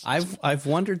ridiculous? I've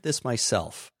wondered this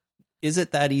myself. Is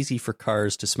it that easy for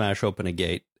cars to smash open a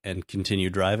gate and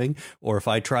continue driving? Or if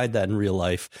I tried that in real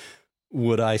life,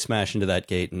 would I smash into that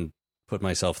gate and put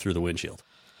myself through the windshield?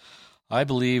 I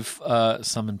believe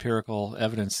some empirical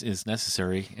evidence is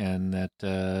necessary, and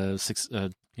that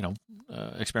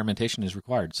experimentation is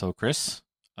required. So, Chris,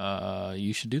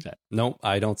 you should do that. No,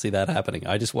 I don't see that happening.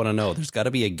 I just want to know. There's got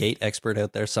to be a gate expert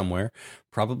out there somewhere.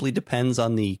 Probably depends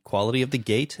on the quality of the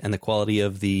gate and the quality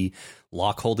of the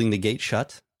lock holding the gate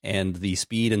shut and the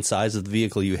speed and size of the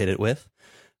vehicle you hit it with.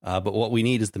 But what we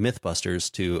need is the Mythbusters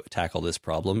to tackle this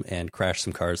problem and crash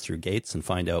some cars through gates and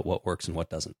find out what works and what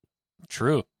doesn't.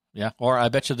 True. Yeah, or I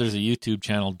bet you there's a YouTube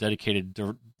channel dedicated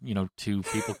to, to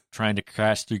people trying to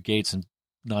crash through gates and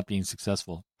not being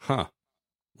successful. Huh.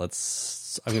 I'm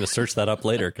going to search that up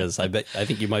later because I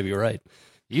think you might be right.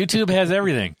 YouTube has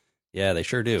everything. Yeah, they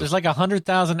sure do. There's like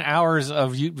 100,000 hours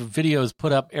of videos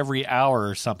put up every hour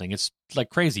or something. It's like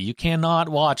crazy. You cannot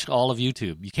watch all of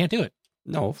YouTube. You can't do it.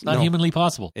 No, it's not humanly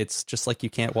possible. It's just like you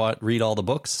can't read all the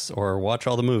books or watch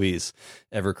all the movies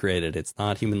ever created. It's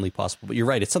not humanly possible. But you're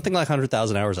right. It's something like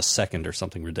 100,000 hours a second or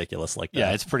something ridiculous like that.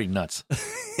 Yeah, it's pretty nuts.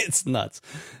 It's nuts.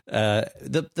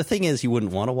 The thing is, you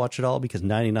wouldn't want to watch it all because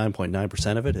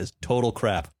 99.9% of it is total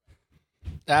crap.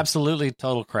 Absolutely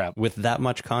total crap. With that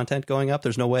much content going up,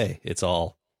 there's no way it's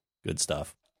all good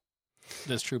stuff.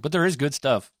 That's true. But there is good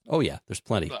stuff. Oh, yeah. There's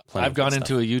plenty. I've gone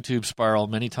into a YouTube spiral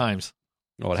many times.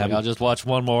 What happened? I'll just watch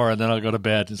one more and then I'll go to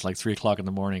bed. It's like 3:00 in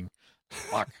the morning.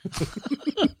 Fuck.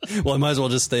 Well, I might as well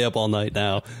just stay up all night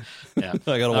now. Yeah.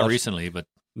 I gotta Not watch. Recently, but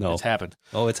no. It's happened.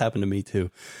 Oh, it's happened to me too.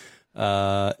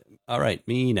 All right.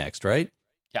 Me next, right?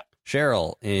 Yeah.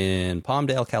 Cheryl in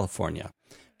Palmdale, California.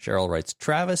 Cheryl writes,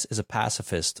 Travis is the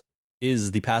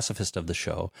pacifist of the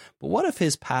show, but what if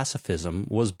his pacifism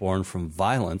was born from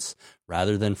violence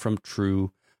rather than from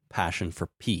true passion for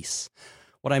peace?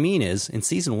 What I mean is, in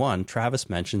season 1, Travis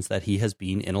mentions that he has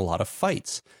been in a lot of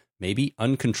fights. Maybe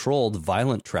uncontrolled,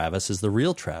 violent Travis is the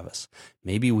real Travis.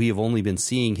 Maybe we have only been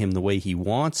seeing him the way he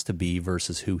wants to be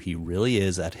versus who he really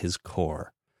is at his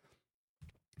core.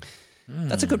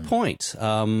 That's a good point.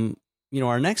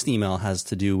 Our next email has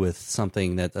to do with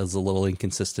something that is a little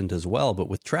inconsistent as well. But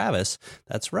with Travis,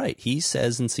 that's right. He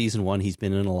says in season 1 he's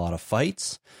been in a lot of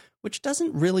fights, which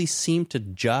doesn't really seem to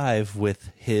jive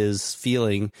with his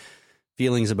feelings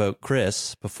about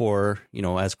Chris before,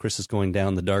 as Chris is going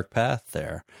down the dark path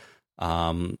there.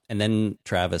 And then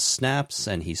Travis snaps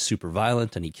and he's super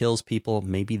violent and he kills people.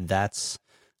 Maybe that's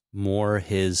more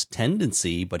his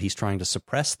tendency, but he's trying to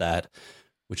suppress that,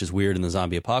 which is weird in the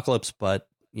zombie apocalypse. But,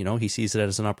 he sees it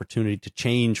as an opportunity to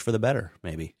change for the better,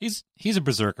 maybe. He's a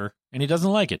berserker and he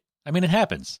doesn't like it. I mean, it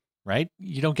happens, right?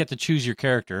 You don't get to choose your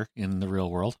character in the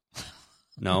real world.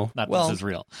 No. Not this is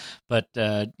real. But,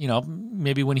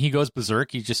 maybe when he goes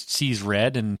berserk, he just sees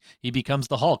red and he becomes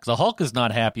the Hulk. The Hulk is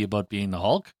not happy about being the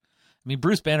Hulk. I mean,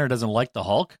 Bruce Banner doesn't like the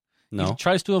Hulk. No. He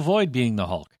tries to avoid being the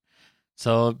Hulk.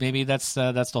 So maybe that's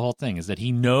the whole thing, is that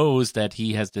he knows that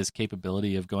he has this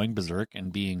capability of going berserk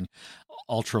and being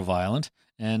ultra violent,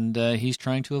 and he's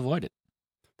trying to avoid it.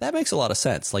 That makes a lot of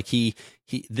sense. Like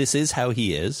this is how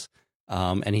he is.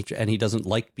 And he doesn't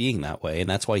like being that way. And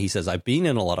that's why he says, I've been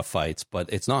in a lot of fights,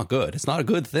 but it's not good. It's not a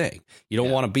good thing. You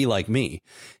don't want to be like me.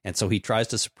 And so he tries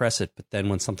to suppress it. But then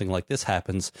when something like this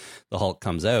happens, the Hulk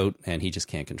comes out and he just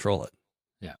can't control it.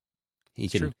 Yeah. He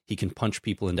can punch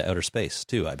people into outer space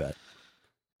too, I bet.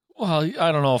 Well,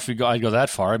 I don't know if I'd go that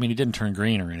far. I mean, he didn't turn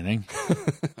green or anything.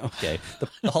 Okay.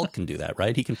 The Hulk can do that,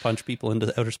 right? He can punch people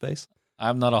into outer space?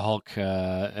 I'm not a Hulk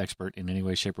expert in any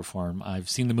way, shape, or form. I've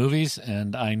seen the movies,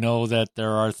 and I know that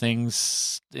there are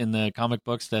things in the comic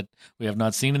books that we have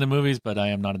not seen in the movies, but I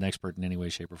am not an expert in any way,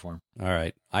 shape, or form. All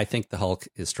right. I think the Hulk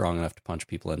is strong enough to punch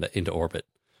people into orbit,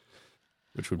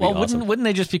 which would be awesome. Wouldn't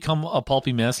they just become a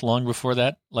pulpy mess long before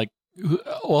that? Like,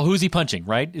 who's he punching,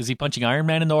 right? Is he punching Iron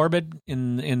Man into orbit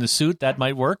in the suit? That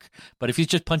might work. But if he's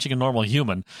just punching a normal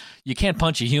human, you can't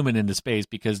punch a human into space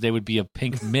because they would be a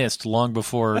pink mist long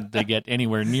before they get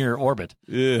anywhere near orbit.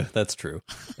 Yeah, that's true.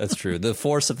 That's true. The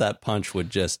force of that punch would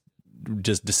just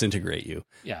disintegrate you.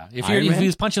 Yeah. If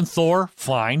he's punching Thor,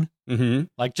 fine. Mm-hmm.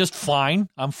 Like, just fine.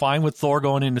 I'm fine with Thor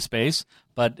going into space.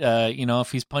 But,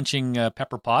 if he's punching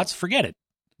Pepper Potts, forget it.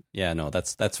 Yeah, no,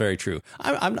 that's very true.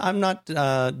 I'm not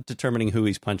determining who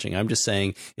he's punching. I'm just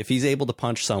saying if he's able to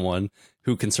punch someone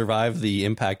who can survive the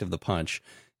impact of the punch,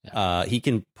 he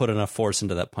can put enough force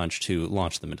into that punch to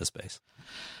launch them into space.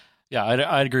 Yeah,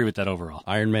 I'd agree with that overall.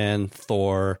 Iron Man,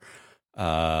 Thor,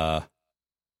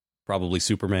 probably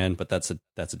Superman, but that's a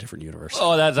different universe.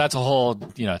 Oh, that's a whole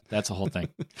thing.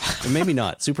 Maybe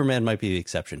not. Superman might be the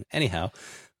exception. Anyhow,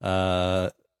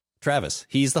 Travis,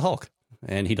 he's the Hulk,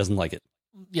 and he doesn't like it.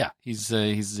 Yeah, he's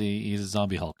a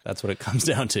zombie Hulk. That's what it comes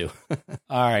down to.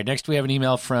 All right, next we have an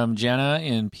email from Jana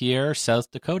in Pierre, South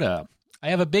Dakota. I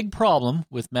have a big problem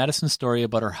with Madison's story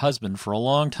about her husband for a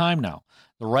long time now.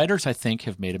 The writers, I think,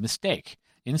 have made a mistake.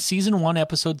 In Season 1,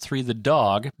 Episode 3, The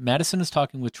Dog, Madison is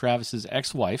talking with Travis's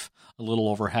ex-wife, a little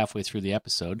over halfway through the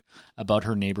episode, about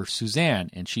her neighbor Suzanne,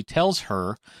 and she tells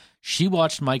her, "She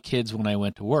watched my kids when I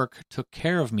went to work, took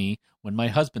care of me when my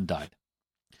husband died."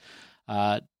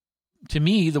 To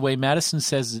me, the way Madison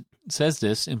says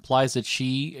this implies that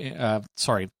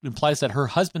implies that her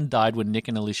husband died when Nick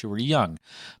and Alicia were young.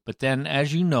 But then,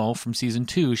 as you know from Season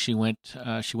 2, she went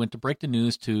to break the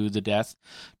news to the death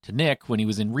to Nick when he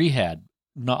was in rehab.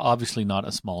 Obviously not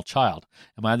a small child.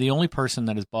 Am I the only person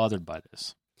that is bothered by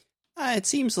this? It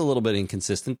seems a little bit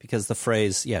inconsistent because the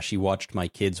phrase, she watched my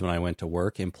kids when I went to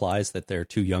work, implies that they're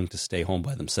too young to stay home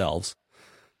by themselves.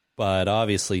 But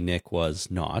obviously Nick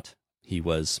was not. He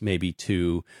was maybe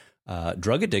too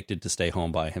drug addicted to stay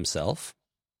home by himself.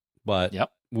 But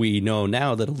we know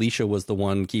now that Alicia was the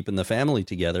one keeping the family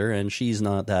together, and she's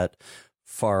not that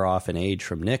far off in age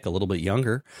from Nick, a little bit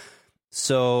younger.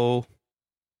 So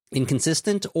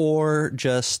inconsistent, or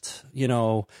just,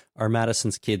 are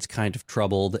Madison's kids kind of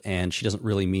troubled and she doesn't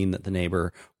really mean that the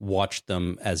neighbor watched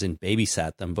them as in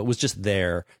babysat them, but was just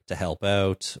there to help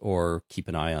out or keep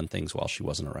an eye on things while she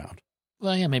wasn't around?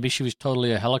 Well, yeah, maybe she was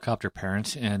totally a helicopter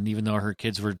parent, and even though her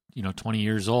kids were, 20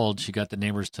 years old, she got the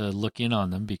neighbors to look in on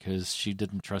them because she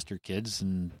didn't trust her kids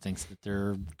and thinks that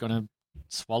they're going to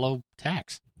swallow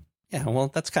tax. Yeah, well,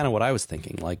 that's kind of what I was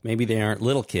thinking. Like, maybe they aren't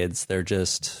little kids, they're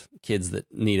just kids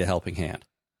that need a helping hand.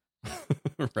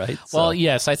 Right? Well,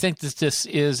 yes, I think this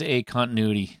is a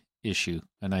continuity issue,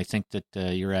 and I think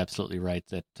that you're absolutely right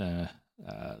that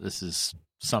this is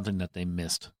something that they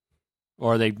missed.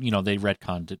 Or they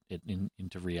retconned it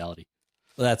into reality.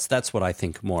 Well, that's what I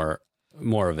think more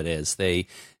of it is. They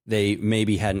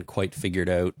maybe hadn't quite figured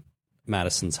out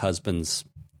Madison's husband's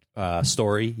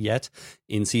story yet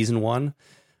in Season 1.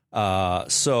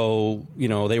 So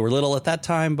they were little at that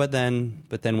time, but then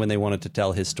when they wanted to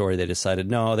tell his story, they decided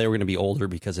no, they were going to be older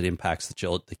because it impacts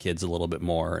the kids a little bit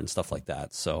more and stuff like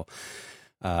that. So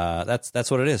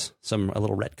that's what it is. A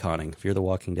little retconning. Fear the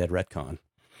Walking Dead retcon.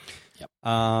 Yep.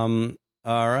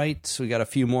 All right, we got a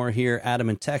few more here. Adam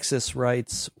in Texas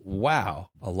writes, wow,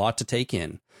 a lot to take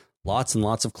in. Lots and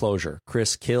lots of closure.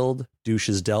 Chris killed,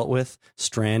 douches dealt with,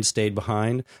 Strand stayed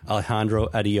behind, Alejandro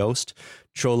adiosed,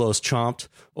 Cholos chomped,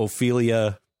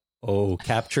 Ophelia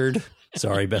captured.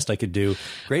 Sorry, best I could do.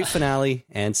 Great finale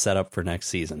and setup for next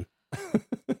season.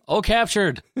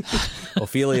 Captured.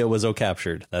 Ophelia was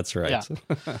captured. That's right.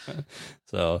 Yeah.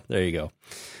 So there you go.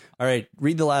 All right,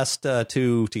 read the last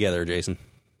two together, Jason.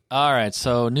 All right,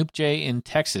 so Noop J in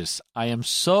Texas. I am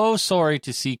so sorry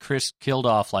to see Chris killed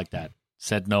off like that,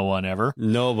 said no one ever.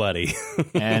 Nobody.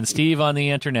 And Steve on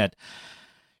the internet.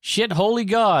 Shit, holy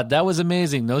God, that was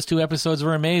amazing. Those 2 episodes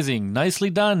were amazing. Nicely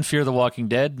done, Fear the Walking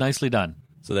Dead. Nicely done.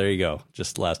 So there you go.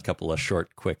 Just last couple of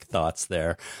short, quick thoughts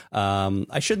there.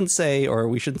 We shouldn't say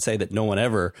that no one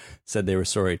ever said they were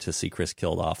sorry to see Chris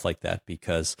killed off like that,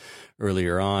 because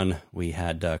earlier on we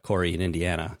had Corey in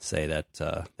Indiana say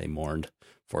that they mourned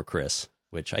for Chris,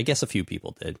 which I guess a few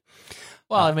people did.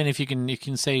 Well, I mean, if you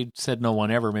can say said no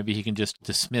one ever, maybe he can just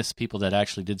dismiss people that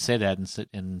actually did say that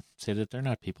and say that they're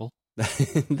not people.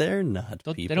 They're not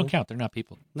people. They don't count. They're not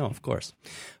people. No, of course.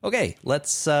 Okay,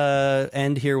 let's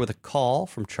end here with a call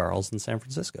from Charles in San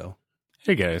Francisco.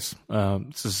 Hey, guys.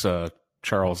 This is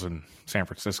Charles in San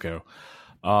Francisco.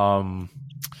 Oh,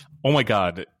 my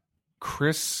God.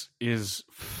 Chris is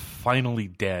finally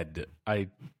dead.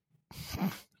 I'm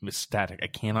ecstatic. I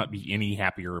cannot be any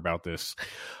happier about this.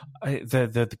 I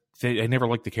never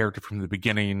liked the character from the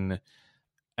beginning,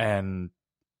 and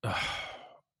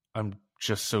I'm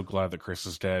just so glad that Chris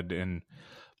is dead. And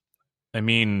I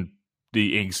mean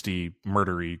the angsty,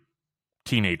 murdery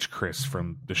teenage Chris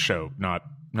from the show, not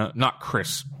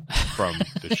Chris from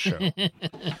the show.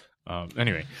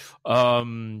 Anyway,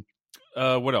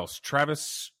 what else?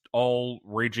 Travis all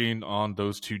raging on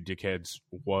those two dickheads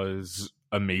was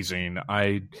amazing.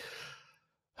 I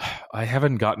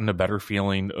haven't gotten a better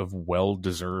feeling of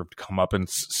well-deserved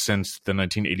comeuppance since the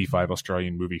 1985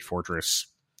 Australian movie Fortress.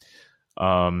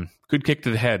 Good kick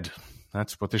to the head.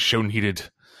 That's what this show needed.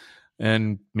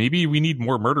 And maybe we need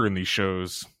more murder in these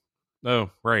shows.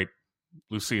 Oh, right.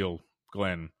 Lucille,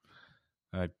 Glenn.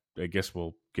 I guess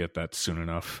we'll get that soon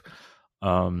enough.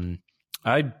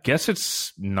 I guess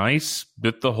it's nice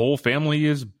that the whole family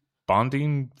is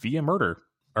bonding via murder.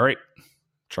 All right.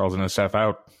 Charles and SF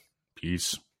out.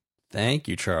 Peace. Thank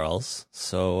you, Charles.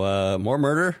 So, more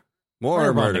murder?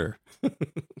 More murder.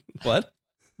 What?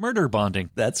 Murder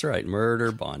bonding. That's right.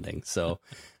 Murder bonding. So,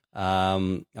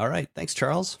 all right. Thanks,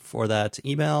 Charles, for that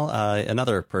email.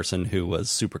 Another person who was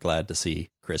super glad to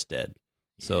see Chris dead.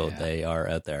 So they are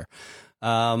out there.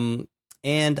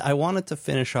 And I wanted to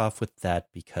finish off with that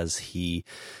because he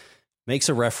makes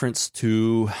a reference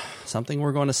to something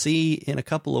we're going to see in a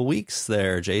couple of weeks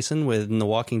there, Jason, when The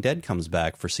Walking Dead comes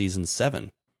back for season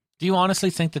 7. Do you honestly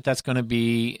think that that's going to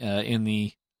be in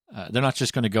the... they're not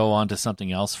just going to go on to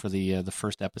something else for the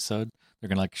first episode? They're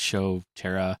going to show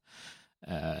Tara,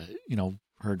 her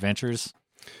adventures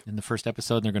in the first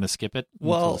episode, and they're going to skip it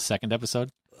until the second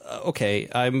episode? Okay,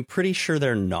 I'm pretty sure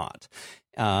they're not.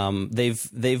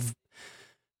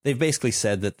 They've basically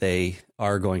said that they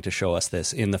are going to show us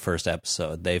this in the first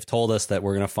episode. They've told us that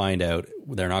we're going to find out.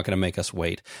 They're not going to make us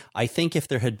wait. I think if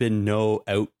there had been no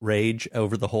outrage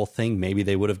over the whole thing, maybe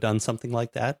they would have done something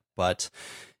like that. But,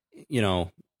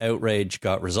 outrage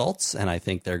got results, and I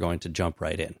think they're going to jump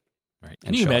right in. Right.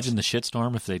 Can you imagine the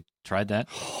shitstorm if they tried that?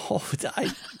 Oh,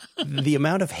 the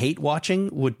amount of hate watching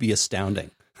would be astounding.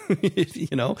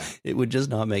 It would just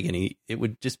not make any. It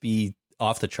would just be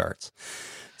off the charts.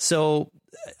 So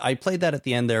I played that at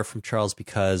the end there from Charles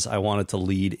because I wanted to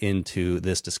lead into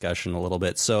this discussion a little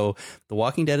bit. So The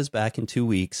Walking Dead is back in 2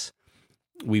 weeks.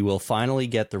 We will finally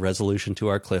get the resolution to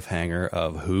our cliffhanger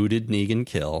of who did Negan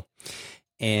kill.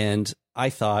 And I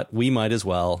thought we might as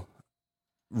well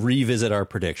revisit our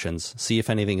predictions, see if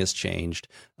anything has changed.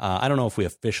 I don't know if we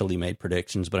officially made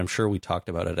predictions, but I'm sure we talked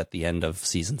about it at the end of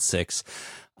season 6.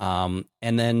 And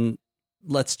then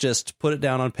let's just put it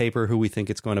down on paper who we think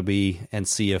it's going to be and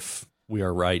see if we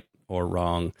are right or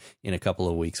wrong in a couple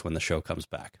of weeks when the show comes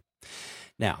back.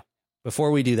 Now,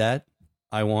 before we do that,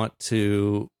 I want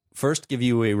to first give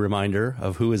you a reminder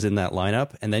of who is in that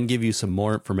lineup and then give you some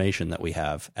more information that we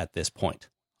have at this point.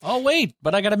 Oh, wait,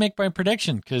 but I got to make my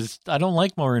prediction because I don't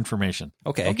like more information.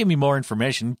 Okay. Don't give me more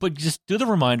information, but just do the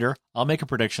reminder. I'll make a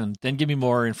prediction, then give me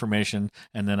more information,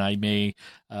 and then I may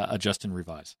adjust and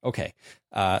revise. Okay,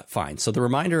 fine. So the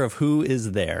reminder of who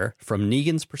is there from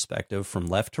Negan's perspective, from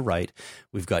left to right,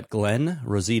 we've got Glenn,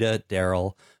 Rosita,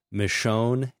 Daryl,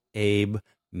 Michonne, Abe,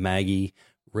 Maggie,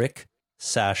 Rick,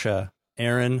 Sasha,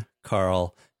 Aaron,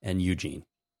 Carl, and Eugene.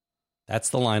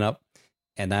 That's the lineup.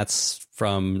 And that's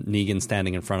from Negan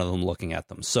standing in front of them looking at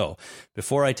them. So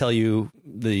before I tell you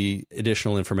the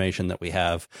additional information that we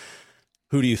have,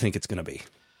 who do you think it's going to be?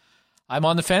 I'm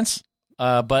on the fence,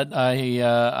 but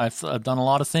I've done a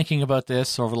lot of thinking about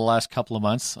this over the last couple of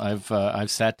months.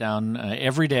 I've sat down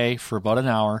every day for about an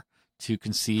hour to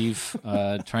conceive,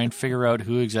 try and figure out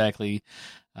who exactly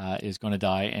is going to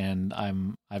die, and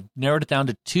I've narrowed it down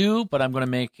to 2. But I'm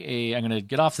going to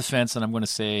get off the fence, and I'm going to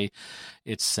say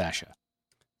it's Sasha.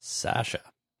 Sasha.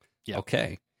 Yeah.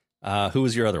 Okay. Who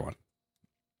was your other one?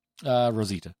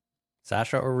 Rosita.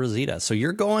 Sasha or Rosita. So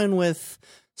you're going with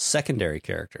secondary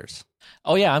characters.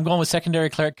 Oh yeah, I'm going with secondary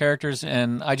characters,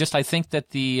 and I think that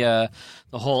the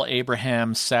whole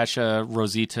Abraham, Sasha,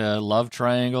 Rosita love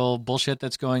triangle bullshit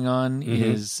that's going on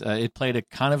is it played a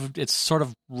kind of, it's sort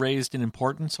of raised in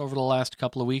importance over the last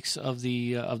couple of weeks of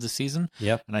the season.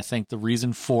 Yep. And I think the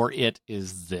reason for it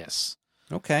is this.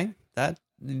 Okay,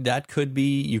 that could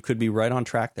be, you could be right on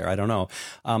track there. I don't know.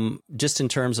 Just in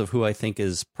terms of who I think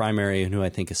is primary and who I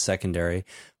think is secondary,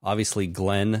 obviously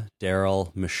Glenn,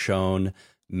 Daryl, Michonne,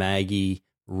 Maggie,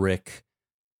 Rick,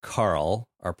 Carl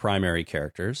are primary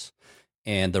characters,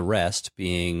 and the rest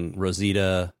being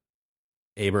Rosita,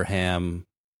 Abraham,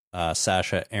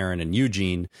 Sasha, Aaron, and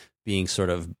Eugene being sort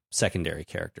of secondary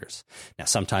characters. Now,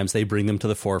 sometimes they bring them to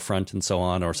the forefront and so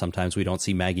on, or sometimes we don't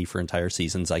see Maggie for entire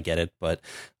seasons. I get it, but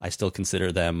I still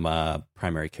consider them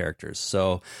primary characters.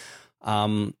 So,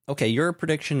 okay, your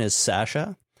prediction is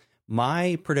Sasha.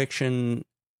 My prediction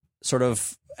sort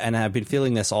of, and I've been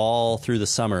feeling this all through the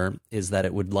summer, is that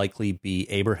it would likely be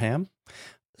Abraham.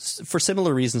 For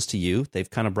similar reasons to you, they've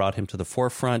kind of brought him to the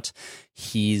forefront.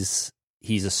 He's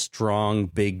a strong,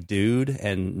 big dude,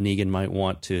 and Negan might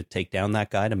want to take down that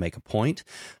guy to make a point.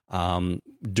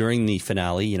 During the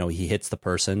finale, he hits the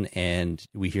person, and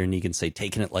we hear Negan say,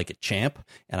 "Taking it like a champ."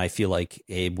 And I feel like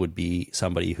Abe would be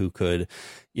somebody who could,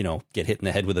 get hit in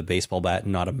the head with a baseball bat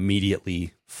and not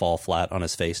immediately fall flat on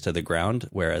his face to the ground,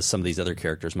 whereas some of these other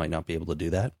characters might not be able to do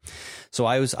that. So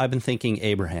I've been thinking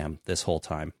Abraham this whole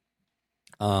time.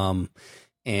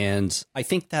 And I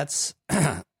think that's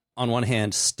on one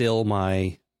hand still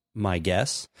my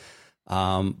guess.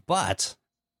 But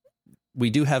we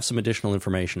do have some additional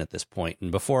information at this point.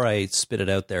 And before I spit it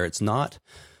out there, it's not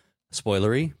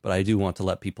spoilery, but I do want to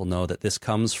let people know that this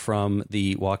comes from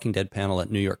the Walking Dead panel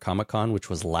at New York Comic Con, which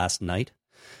was last night,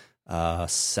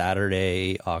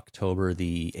 Saturday, October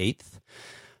the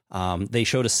 8th. They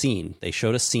showed a scene. They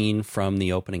showed a scene from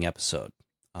the opening episode,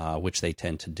 which they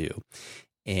tend to do.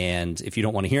 And if you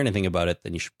don't want to hear anything about it,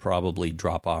 then you should probably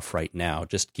drop off right now.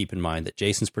 Just keep in mind that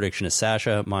Jason's prediction is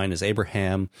Sasha, mine is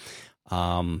Abraham,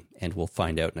 and we'll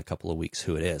find out in a couple of weeks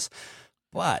who it is.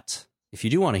 But if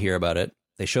you do want to hear about it,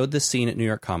 they showed this scene at New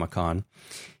York Comic Con,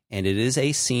 and it is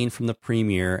a scene from the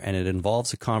premiere, and it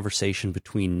involves a conversation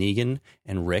between Negan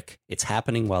and Rick. It's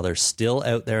happening while they're still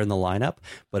out there in the lineup,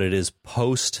 but it is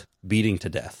post beating to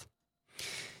death.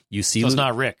 You see, so it's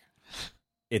not Rick.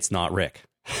 It's not Rick.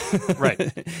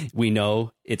 Right. We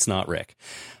know it's not Rick.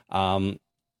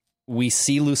 We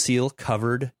see Lucille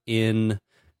covered in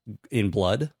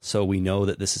blood, so we know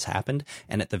that this has happened.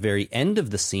 And at the very end of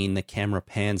the scene, the camera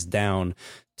pans down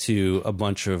to a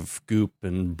bunch of goop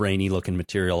and brainy looking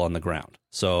material on the ground.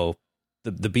 So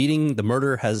the beating, the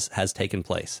murder has taken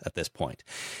place at this point.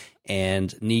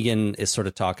 And Negan is sort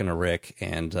of talking to Rick,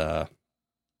 and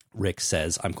Rick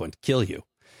says, "I'm going to kill you."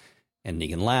 And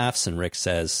Negan laughs, and Rick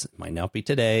says, "Might not be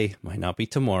today, might not be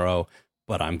tomorrow,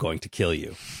 but I'm going to kill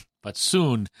you." But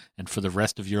soon, and for the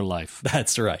rest of your life.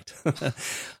 That's right.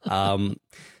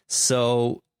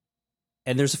 So,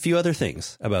 and there's a few other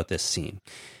things about this scene.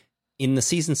 In the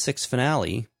season 6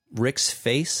 finale, Rick's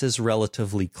face is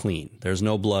relatively clean. There's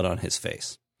no blood on his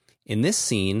face. In this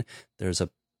scene, there's a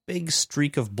big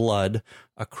streak of blood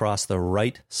across the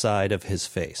right side of his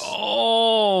face.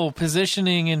 Oh,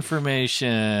 positioning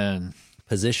information.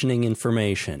 Positioning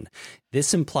information.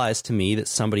 This implies to me that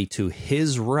somebody to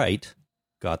his right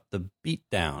got the beat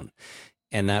down,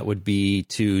 and that would be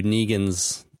to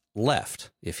Negan's left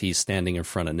if he's standing in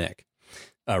front of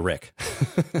Rick.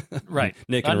 Right.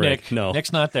 Nick not and Rick. Nick. No.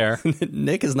 Nick's not there.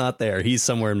 Nick is not there. He's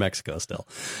somewhere in Mexico still.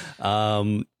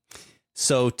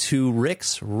 So to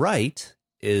Rick's right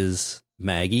is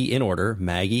Maggie, in order: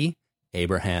 Maggie,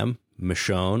 Abraham,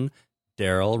 Michonne,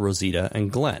 Daryl, Rosita,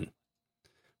 and Glenn.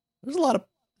 There's a lot of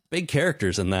big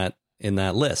characters in that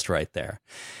list right there.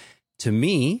 To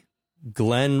me,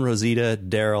 Glenn, Rosita,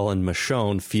 Daryl, and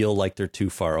Michonne feel like they're too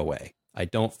far away. I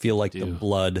don't feel like the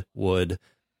blood would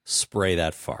spray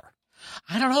that far.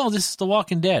 I don't know. This is The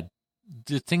Walking Dead.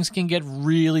 Things can get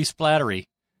really splattery.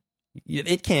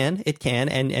 It can.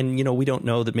 And we don't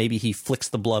know that maybe he flicks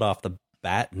the blood off the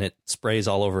bat and it sprays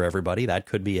all over everybody. That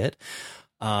could be it.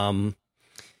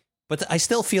 But I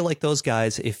still feel like those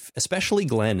guys, especially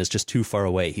Glenn, is just too far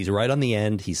away. He's right on the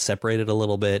end. He's separated a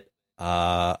little bit.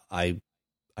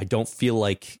 I don't feel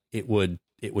like it would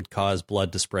cause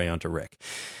blood to spray onto Rick.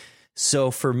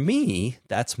 So for me,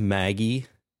 that's Maggie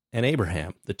and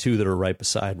Abraham, the two that are right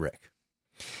beside Rick.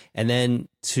 And then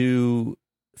to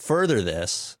further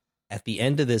this, at the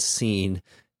end of this scene,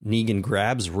 Negan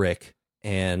grabs Rick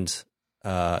and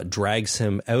drags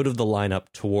him out of the lineup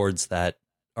towards that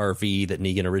RV that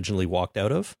Negan originally walked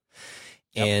out of.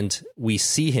 Yep. And we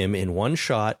see him in one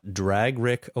shot drag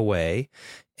Rick away,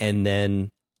 and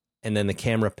then the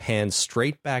camera pans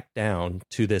straight back down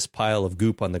to this pile of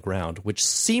goop on the ground, which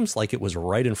seems like it was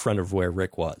right in front of where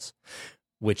Rick was,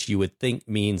 which you would think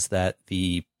means that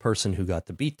the person who got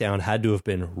the beatdown had to have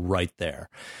been right there,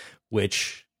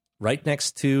 which right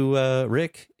next to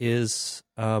Rick is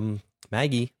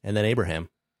Maggie and then Abraham.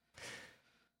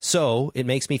 So it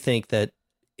makes me think that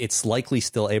it's likely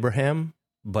still Abraham,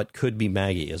 but could be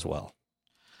Maggie as well.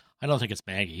 I don't think it's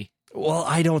Maggie. Well,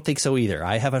 I don't think so either.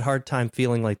 I have a hard time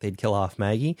feeling like they'd kill off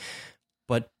Maggie.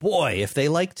 But boy, if they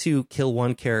like to kill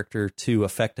one character to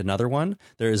affect another one,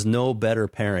 there is no better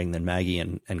pairing than Maggie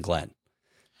and Glenn.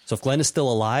 So if Glenn is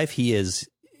still alive, he is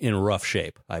in rough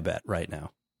shape, I bet, right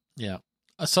now. Yeah.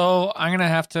 So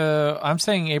I'm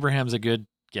saying Abraham's a good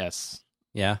guess.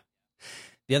 Yeah.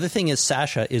 The other thing is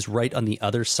Sasha is right on the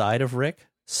other side of Rick,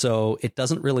 so it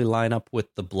doesn't really line up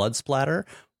with the blood splatter,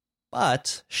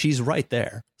 but she's right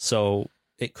there. So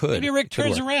it could. Maybe Rick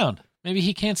turns around. Maybe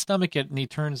he can't stomach it, and he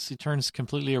turns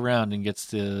completely around and gets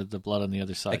the blood on the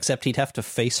other side. Except he'd have to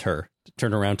face her, to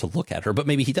turn around to look at her. But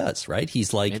maybe he does, right?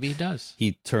 Maybe he does.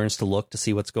 He turns to look to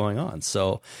see what's going on.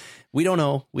 So we don't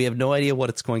know. We have no idea what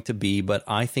it's going to be. But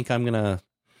I think I'm gonna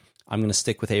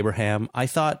stick with Abraham. I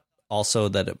thought also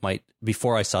that it might.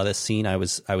 Before I saw this scene, I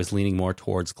was leaning more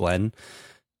towards Glenn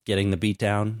getting the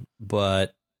beatdown,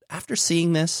 but after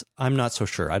seeing this, I'm not so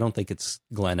sure. I don't think it's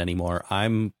Glenn anymore.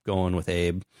 I'm going with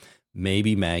Abe.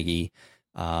 Maybe Maggie,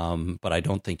 but I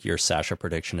don't think your Sasha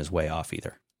prediction is way off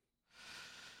either.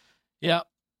 Yeah.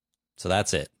 So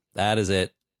that's it. That is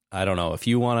it. I don't know. If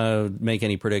you want to make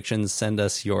any predictions, send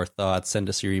us your thoughts, send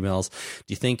us your emails.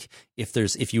 Do you think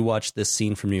if you watch this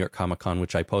scene from New York Comic Con,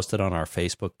 which I posted on our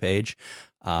Facebook page,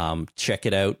 check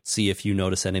it out, see if you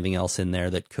notice anything else in there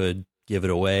that could give it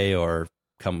away or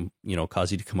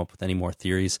cause you to come up with any more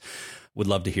theories. Would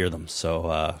love to hear them.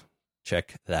 So,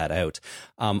 check that out.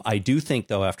 I do think,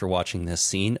 though, after watching this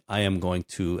scene, I am going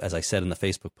to, as I said in the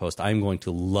Facebook post, I'm going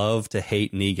to love to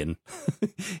hate Negan.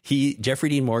 Jeffrey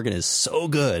Dean Morgan is so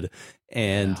good,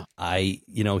 and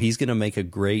he's going to make a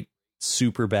great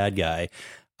super bad guy.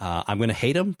 I'm going to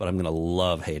hate him, but I'm going to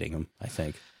love hating him, I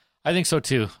think. I think so,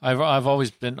 too. I've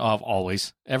always been,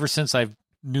 ever since I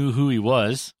knew who he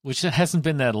was, which hasn't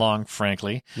been that long,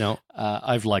 frankly. No.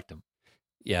 I've liked him.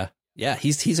 Yeah. Yeah,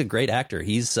 he's a great actor.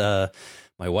 He's my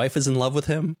wife is in love with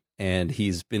him, and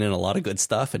he's been in a lot of good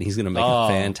stuff, and he's going to make a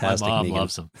fantastic my mom Negan.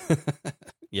 Loves him.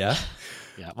 Yeah?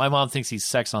 Yeah, my mom thinks he's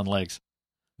sex on legs.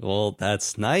 Well,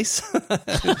 that's nice,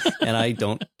 and I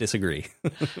don't disagree.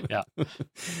 Yeah.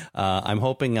 I'm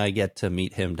hoping I get to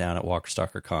meet him down at Walker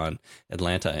Stalker Con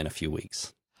Atlanta in a few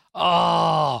weeks.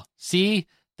 Oh, see?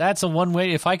 That's a one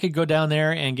way. If I could go down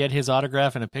there and get his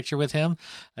autograph and a picture with him,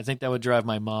 I think that would drive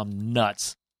my mom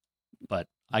nuts. But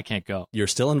I can't go. You're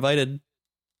still invited.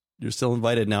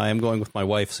 Now I am going with my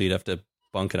wife, so you'd have to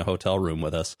bunk in a hotel room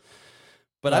with us.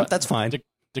 But that's fine.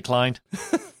 Declined.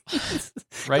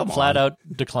 Right, flat out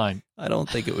declined. I don't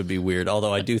think it would be weird,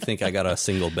 although I do think I got a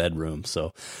single bedroom,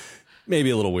 so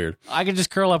maybe a little weird. I could just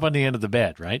curl up on the end of the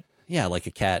bed, right? Yeah, like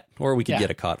a cat. Or we could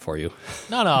get a cot for you.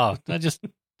 No. I just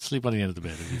sleep on the end of the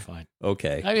bed. It'd be fine.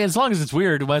 Okay. I mean, as long as it's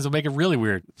weird, we might as well make it really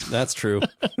weird. That's true.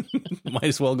 Might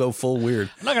as well go full weird.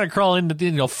 I'm not going to crawl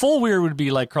into, full weird would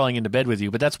be like crawling into bed with you,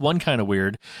 but that's one kind of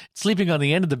weird. Sleeping on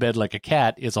the end of the bed like a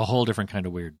cat is a whole different kind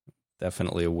of weird.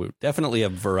 Definitely a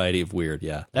variety of weird,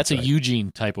 yeah. That's a right.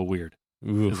 Eugene type of weird.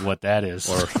 Oof. Is what that is.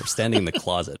 Or standing in the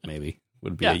closet, maybe.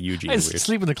 Would be a Eugene weird.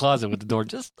 Sleep in the closet with the door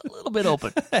just a little bit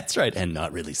open. That's right, and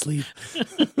not really sleep.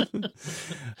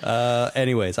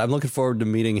 Anyways, I'm looking forward to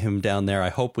meeting him down there. I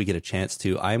hope we get a chance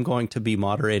to. I'm going to be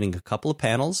moderating a couple of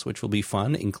panels, which will be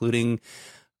fun, including...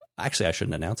 Actually, I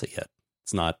shouldn't announce it yet.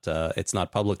 It's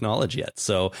not public knowledge yet.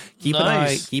 So keep an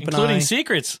eye. Including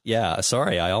secrets. Yeah,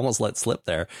 sorry, I almost let slip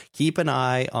there. Keep an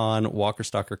eye on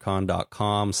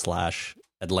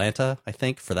walkerstalkercon.com/Atlanta, I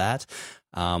think, for that.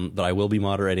 But I will be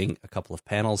moderating a couple of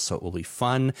panels, so it will be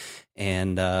fun.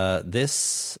 And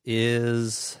this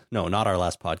is not our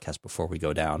last podcast before we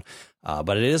go down,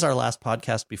 but it is our last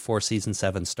podcast before season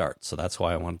 7 starts. So that's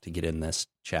why I wanted to get in this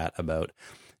chat about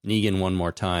Negan one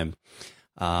more time.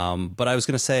 But I was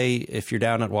going to say, if you're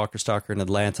down at Walker Stalker in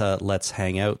Atlanta, let's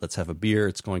hang out. Let's have a beer.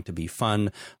 It's going to be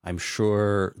fun. I'm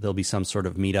sure there'll be some sort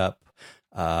of meetup.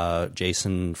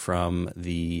 Jason from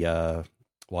the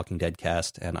Walking Dead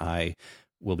cast and I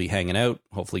will be hanging out,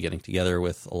 hopefully getting together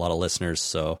with a lot of listeners.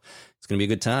 So it's going to be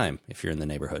a good time if you're in the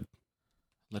neighborhood.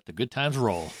 Let the good times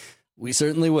roll. We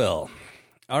certainly will.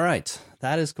 All right.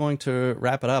 That is going to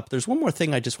wrap it up. There's one more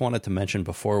thing I just wanted to mention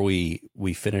before we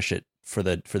finish it for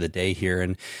the day here.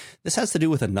 And this has to do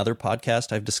with another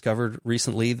podcast I've discovered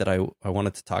recently that I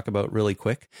wanted to talk about really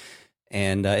quick.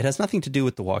 And it has nothing to do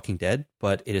with The Walking Dead,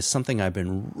 but it is something I've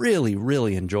been really,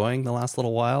 really enjoying the last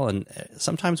little while. And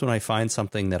sometimes when I find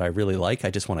something that I really like, I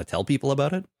just want to tell people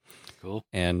about it. Cool.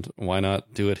 And why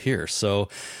not do it here? So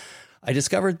I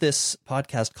discovered this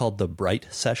podcast called The Bright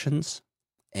Sessions.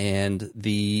 And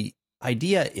the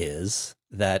idea is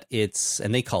that it's,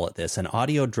 and they call it this, an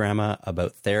audio drama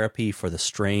about therapy for the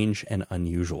strange and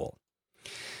unusual.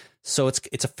 So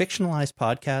it's a fictionalized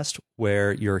podcast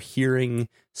where you're hearing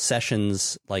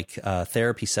sessions like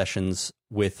therapy sessions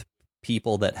with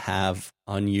people that have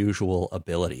unusual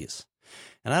abilities.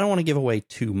 And I don't want to give away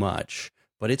too much,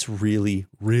 but it's really,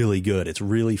 really good. It's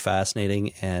really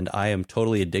fascinating, and I am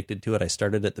totally addicted to it. I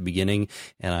started at the beginning,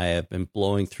 and I have been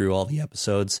blowing through all the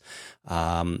episodes.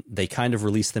 They kind of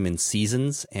release them in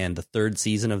seasons, and the third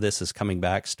season of this is coming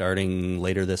back starting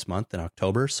later this month in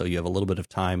October, so you have a little bit of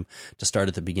time to start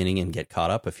at the beginning and get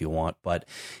caught up if you want. But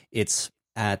it's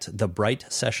at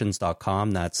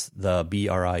thebrightsessions.com. That's the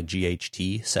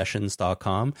BRIGHT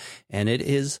sessions.com, and it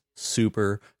is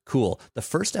super cool. The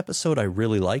first episode I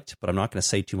really liked, but I'm not going to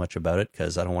say too much about it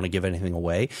because I don't want to give anything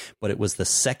away. But it was the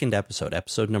second episode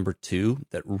number 2,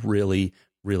 that really,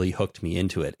 really hooked me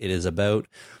into it. It is about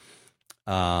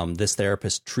this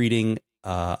therapist treating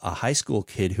a high school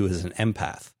kid who is an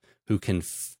empath, who can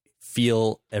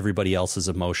feel everybody else's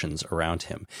emotions around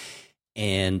him.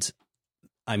 And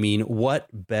I mean, what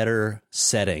better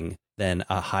setting than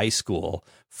a high school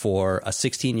for a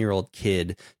 16-year-old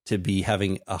kid to be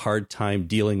having a hard time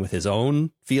dealing with his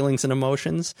own feelings and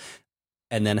emotions,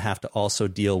 and then have to also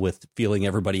deal with feeling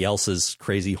everybody else's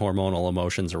crazy hormonal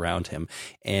emotions around him.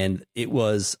 And I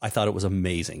thought it was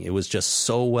amazing. It was just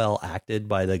so well acted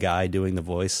by the guy doing the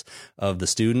voice of the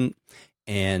student.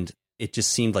 And it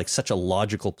just seemed like such a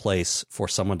logical place for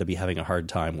someone to be having a hard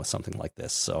time with something like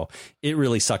this. So it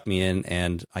really sucked me in,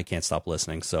 and I can't stop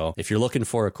listening. So if you're looking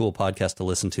for a cool podcast to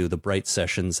listen to, The Bright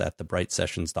Sessions at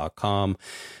thebrightsessions.com,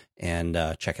 and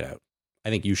check it out.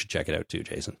 I think you should check it out too,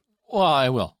 Jason. Well, I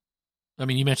will. I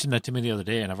mean, you mentioned that to me the other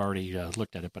day, and I've already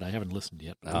looked at it, but I haven't listened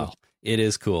yet. But I will. It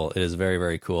is cool. It is very,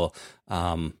 very cool.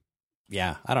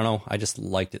 Yeah, I don't know. I just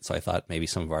liked it, so I thought maybe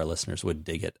some of our listeners would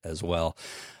dig it as well.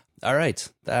 All right,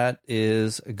 that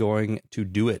is going to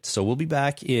do it. So we'll be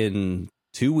back in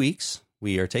 2 weeks.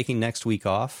 We are taking next week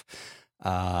off,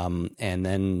 and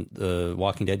then The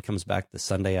Walking Dead comes back the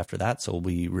Sunday after that. So we'll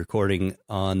be recording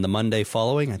on the Monday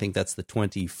following. I think that's the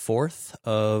 24th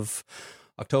of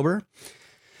October.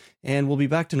 And we'll be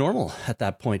back to normal at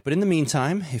that point. But in the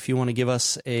meantime, if you want to give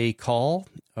us a call,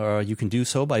 you can do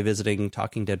so by visiting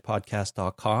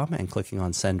talkingdeadpodcast.com and clicking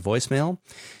on send voicemail.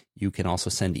 You can also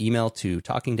send email to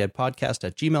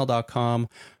talkingdeadpodcast@gmail.com.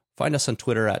 Find us on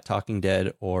Twitter at Talking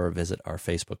Dead, or visit our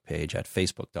Facebook page at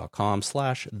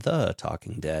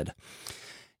facebook.com/thetalkingdead.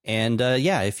 And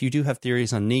if you do have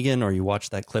theories on Negan, or you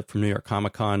watch that clip from New York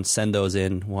Comic Con, send those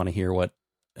in. Want to hear what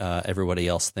everybody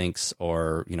else thinks,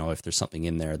 or, if there's something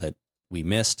in there that we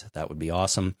missed, that would be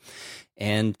awesome.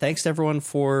 And thanks to everyone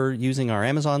for using our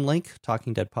Amazon link,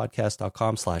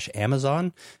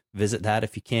 talkingdeadpodcast.com/Amazon. Visit that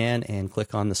if you can, and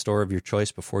click on the store of your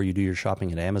choice before you do your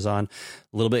shopping at Amazon.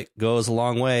 A little bit goes a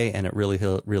long way, and it really,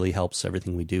 really helps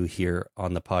everything we do here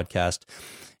on the podcast.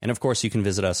 And of course, you can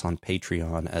visit us on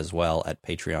Patreon as well at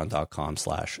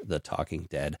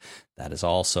patreon.com/thetalkingdead. That is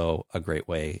also a great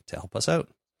way to help us out.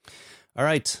 All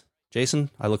right, Jason,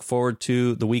 I look forward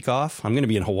to the week off. I'm going to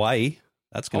be in Hawaii.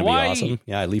 That's going to be awesome.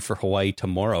 Yeah, I leave for Hawaii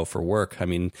tomorrow for work. I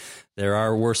mean, there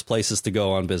are worse places to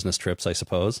go on business trips, I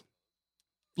suppose.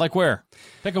 Like where?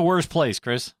 Pick a worse place,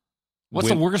 Chris. What's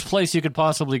the worst place you could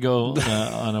possibly go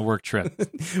on a work trip?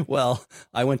 Well,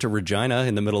 I went to Regina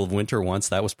in the middle of winter once.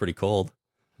 That was pretty cold.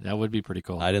 That would be pretty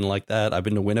cool. I didn't like that. I've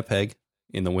been to Winnipeg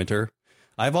in the winter.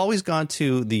 I've always gone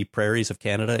to the prairies of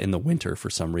Canada in the winter for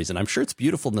some reason. I'm sure it's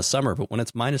beautiful in the summer, but when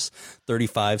it's minus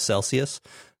 35 Celsius,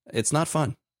 it's not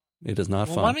fun. It is not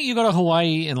fun. Why don't you go to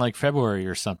Hawaii in like February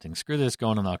or something? Screw this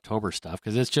going in October stuff,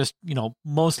 because it's just,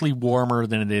 mostly warmer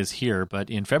than it is here.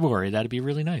 But in February, that'd be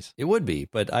really nice. It would be,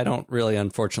 but I don't really,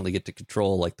 unfortunately, get to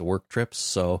control like the work trips.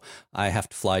 So I have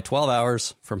to fly 12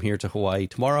 hours from here to Hawaii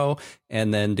tomorrow,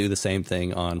 and then do the same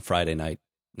thing on Friday night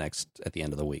next at the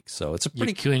end of the week. So it's a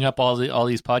pretty queuing up all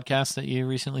these podcasts that you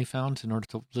recently found in order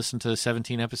to listen to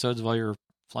 17 episodes while you're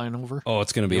flying over. Oh,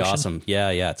 it's going to be awesome. Yeah,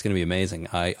 it's going to be amazing.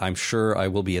 I'm sure I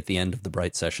will be at the end of the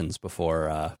Bright Sessions before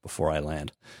I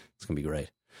land. It's going to be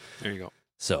great. There you go.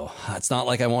 So it's not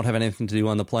like I won't have anything to do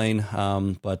on the plane,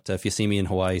 but if you see me in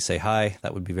Hawaii, say hi.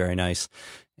 That would be very nice.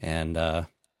 And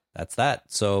that's that.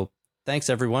 So thanks,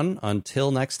 everyone.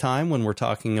 Until next time, when we're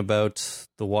talking about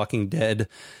The Walking Dead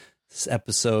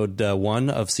episode 1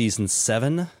 of season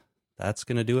 7, that's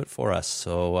going to do it for us.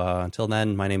 So until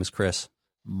then, my name is Chris.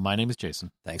 My name is Jason.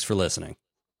 Thanks for listening.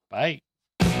 Bye.